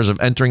 72 hours of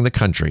entering the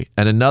country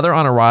and another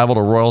on arrival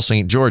to Royal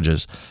St.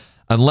 George's,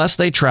 unless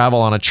they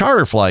travel on a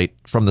charter flight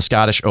from the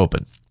Scottish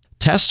Open.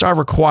 Tests are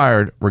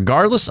required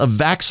regardless of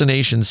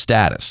vaccination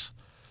status.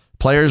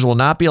 Players will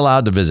not be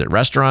allowed to visit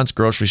restaurants,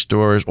 grocery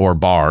stores, or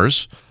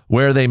bars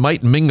where they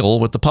might mingle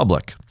with the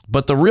public.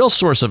 But the real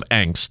source of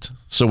angst,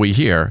 so we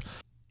hear,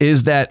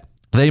 is that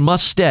they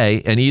must stay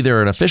in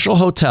either an official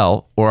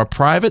hotel or a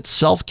private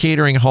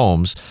self-catering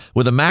homes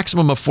with a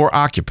maximum of 4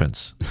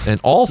 occupants, and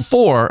all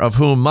 4 of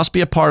whom must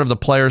be a part of the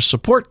player's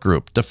support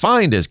group,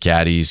 defined as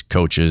caddies,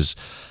 coaches,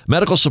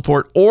 medical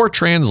support, or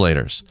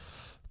translators.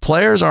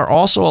 Players are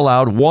also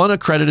allowed 1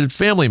 accredited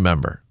family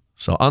member.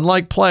 So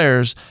unlike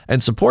players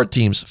and support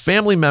teams,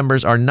 family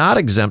members are not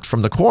exempt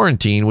from the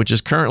quarantine, which is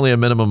currently a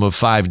minimum of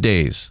 5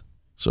 days.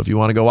 So if you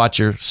want to go watch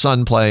your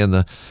son play in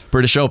the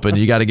British Open,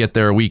 you got to get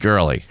there a week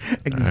early.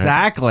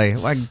 Exactly.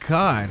 My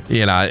God.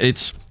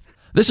 This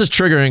is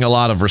triggering a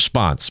lot of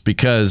response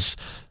because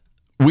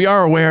we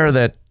are aware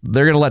that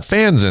they're going to let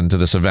fans into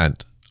this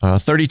event,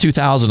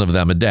 32,000 of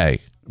them a day,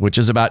 which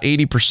is about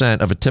 80%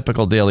 of a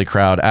typical daily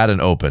crowd at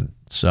an Open.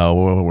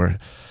 So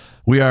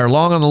We are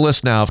long on the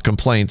list now of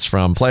complaints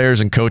from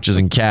players and coaches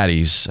and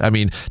caddies. I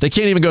mean, they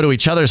can't even go to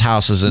each other's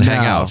houses and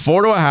hang out.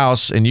 4 to a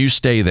house, and you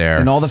stay there.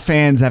 And all the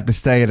fans have to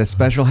stay at a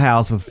special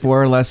house with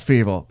 4 or less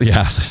people.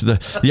 Yeah, the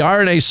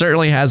RNA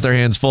certainly has their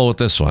hands full with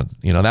this one.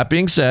 That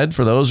being said,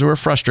 for those who are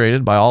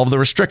frustrated by all of the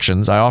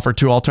restrictions, I offer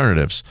 2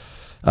 alternatives.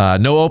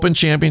 No Open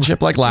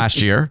Championship like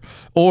last year,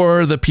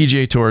 or the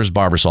PGA Tour's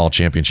Barbasol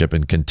Championship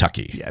in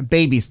Kentucky. Yeah,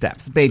 baby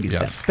steps.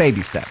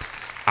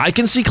 I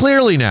can see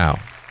clearly now.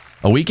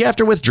 A week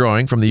after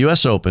withdrawing from the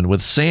U.S. Open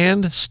with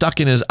sand stuck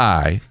in his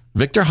eye,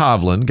 Victor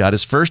Hovland got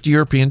his first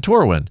European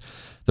Tour win.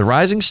 The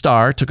rising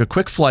star took a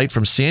quick flight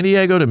from San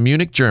Diego to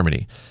Munich,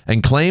 Germany,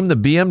 and claimed the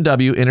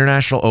BMW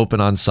International Open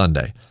on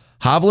Sunday.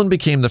 Hovland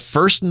became the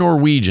first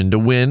Norwegian to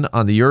win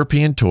on the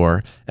European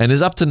Tour and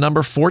is up to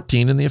number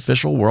 14 in the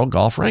official world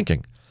golf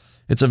ranking.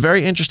 It's a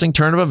very interesting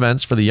turn of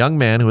events for the young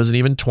man who isn't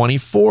even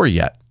 24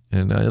 yet.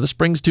 And this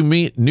brings to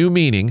me new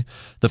meaning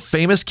the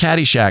famous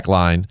Caddyshack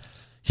line,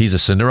 "He's a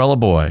Cinderella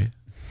boy."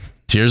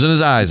 Tears in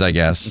his eyes, I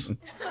guess,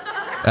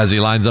 as he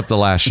lines up the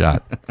last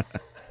shot.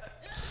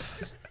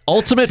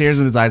 Ultimate tears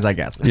in his eyes, I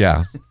guess.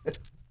 Yeah.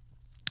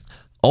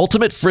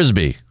 Ultimate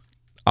Frisbee,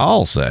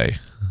 I'll say.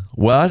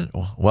 Well,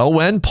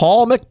 when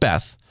Paul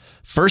McBeth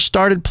first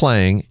started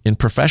playing in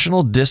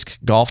professional disc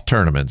golf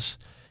tournaments,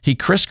 he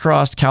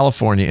crisscrossed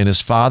California in his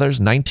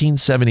father's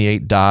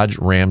 1978 Dodge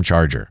Ram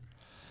Charger.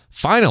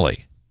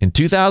 Finally, in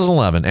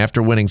 2011,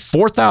 after winning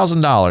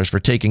 $4,000 for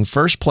taking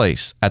first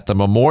place at the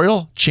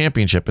Memorial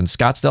Championship in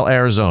Scottsdale,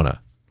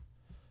 Arizona,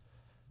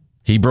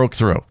 he broke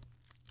through.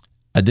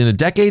 And in a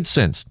decade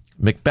since,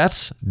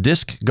 McBeth's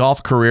disc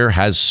golf career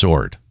has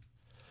soared.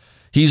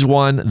 He's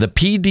won the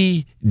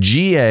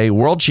PDGA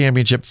World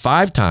Championship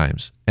 5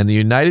 times and the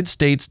United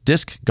States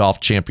Disc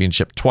Golf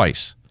Championship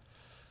twice.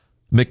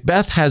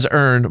 McBeth has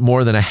earned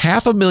more than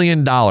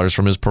 $500,000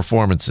 from his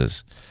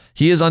performances.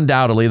 He is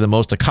undoubtedly the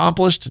most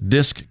accomplished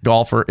disc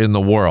golfer in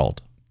the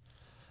world.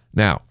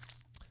 Now,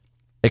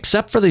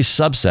 except for the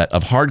subset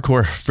of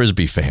hardcore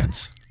Frisbee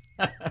fans,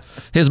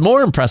 his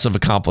more impressive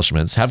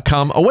accomplishments have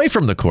come away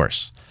from the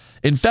course.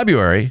 In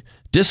February,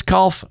 disc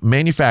golf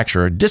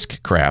manufacturer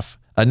Discraft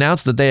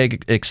announced that they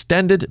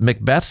extended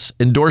McBeth's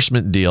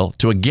endorsement deal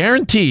to a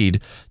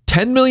guaranteed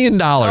 $10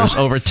 million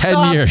over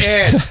 10 years.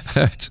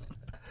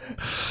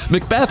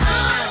 McBeth.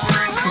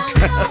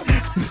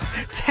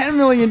 $10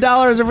 million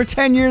over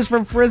 10 years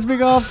for Frisbee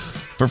golf?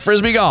 For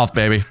Frisbee golf,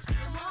 baby.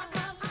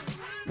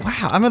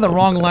 Wow, I'm in the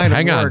wrong line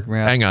of work,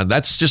 man. Hang on.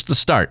 That's just the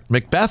start.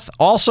 McBeth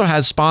also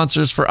has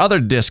sponsors for other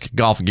disc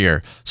golf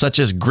gear, such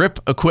as grip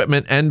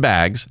equipment and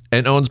bags,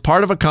 and owns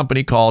part of a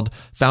company called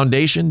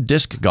Foundation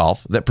Disc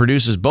Golf that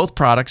produces both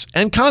products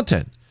and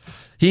content.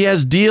 He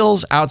has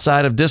deals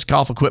outside of disc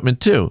golf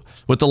equipment, too,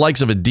 with the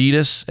likes of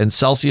Adidas and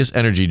Celsius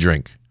Energy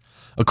Drink.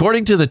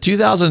 According to the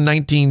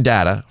 2019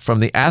 data from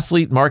the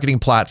athlete marketing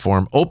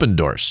platform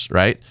Opendorse,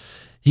 right?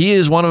 He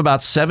is one of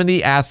about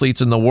 70 athletes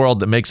in the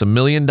world that makes $1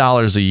 million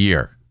a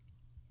year.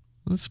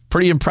 That's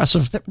pretty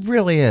impressive. That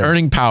really is.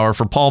 Earning power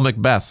for Paul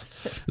McBeth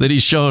that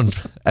he's shown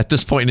at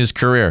this point in his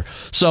career.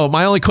 So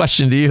my only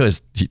question to you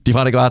is, do you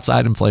want to go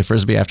outside and play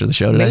Frisbee after the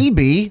show today?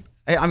 Maybe.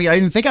 I mean, I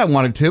didn't think I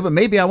wanted to, but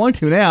maybe I want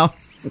to now.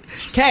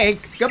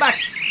 Kate, go back.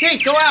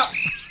 Kate, go out.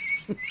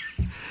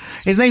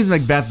 His name's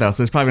McBeth, though,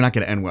 so it's probably not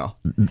going to end well.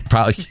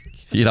 Probably,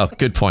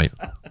 good point.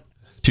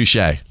 Touche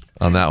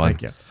on that one.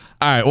 Thank you.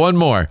 All right, one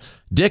more.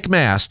 Dick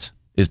Mast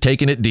is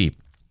taking it deep.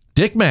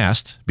 Dick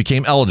Mast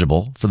became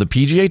eligible for the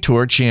PGA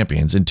Tour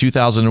Champions in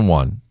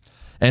 2001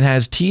 and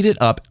has teed it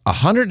up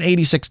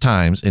 186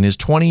 times in his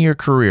 20-year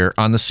career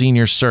on the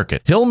senior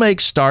circuit. He'll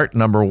make start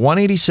number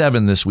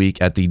 187 this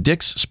week at the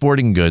Dick's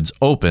Sporting Goods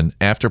Open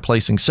after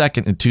placing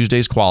second in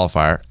Tuesday's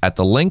qualifier at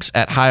the Links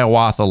at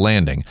Hiawatha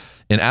Landing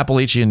in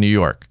Appalachia, New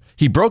York.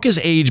 He broke his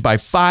age by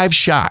 5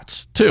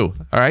 shots, too.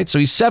 All right, so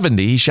he's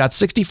 70. He shot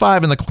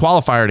 65 in the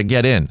qualifier to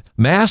get in.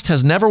 Mast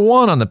has never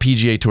won on the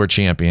PGA Tour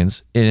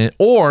Champions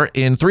or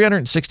in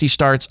 360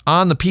 starts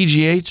on the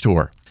PGA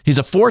Tour. He's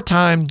a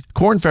 4-time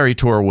Korn Ferry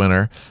Tour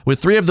winner, with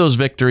 3 of those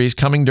victories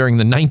coming during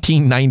the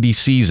 1990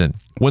 season,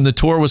 when the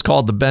tour was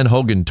called the Ben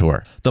Hogan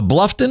Tour. The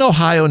Bluffton,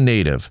 Ohio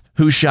native,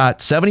 who shot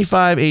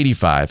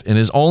 75-85 in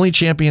his only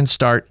champion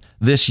start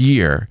this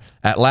year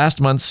at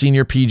last month's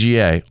Senior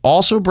PGA,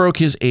 also broke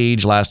his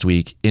age last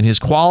week in his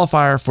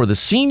qualifier for the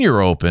Senior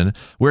Open,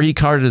 where he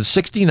carded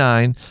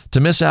 69 to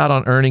miss out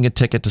on earning a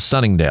ticket to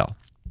Sunningdale.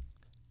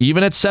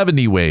 Even at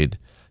 70, Wade,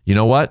 you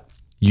know what?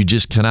 You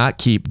just cannot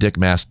keep Dick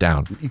Mast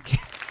down. You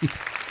can't.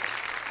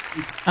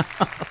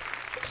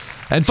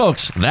 And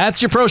folks,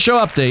 that's your Pro Show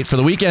update for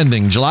the week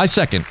ending July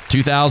 2nd,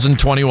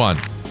 2021.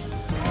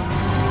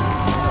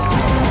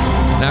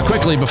 Now,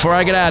 quickly, before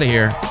I get out of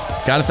here,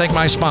 got to thank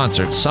my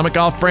sponsors, Summit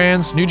Golf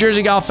Brands, New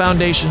Jersey Golf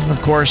Foundation,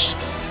 of course,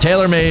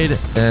 TaylorMade,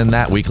 and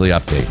that weekly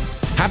update.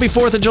 Happy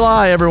 4th of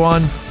July,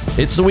 everyone.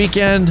 It's the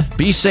weekend.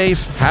 Be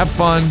safe. Have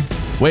fun.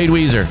 Wade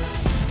Weezer.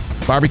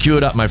 Barbecue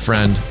it up, my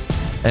friend.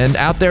 And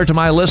out there to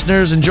my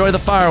listeners, enjoy the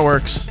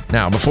fireworks.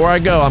 Now, before I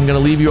go, I'm going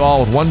to leave you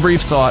all with one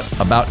brief thought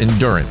about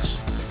endurance.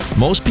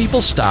 Most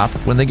people stop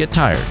when they get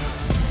tired.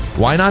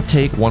 Why not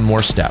take one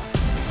more step?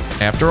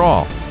 After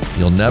all,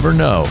 you'll never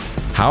know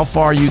how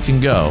far you can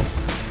go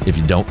if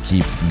you don't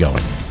keep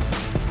going.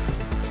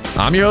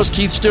 I'm your host,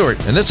 Keith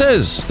Stewart, and this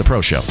is The Pro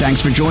Show.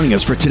 Thanks for joining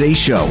us for today's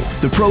show.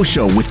 The Pro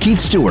Show with Keith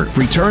Stewart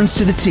returns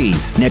to the T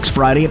next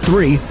Friday at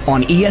 3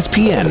 on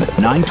ESPN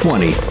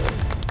 920.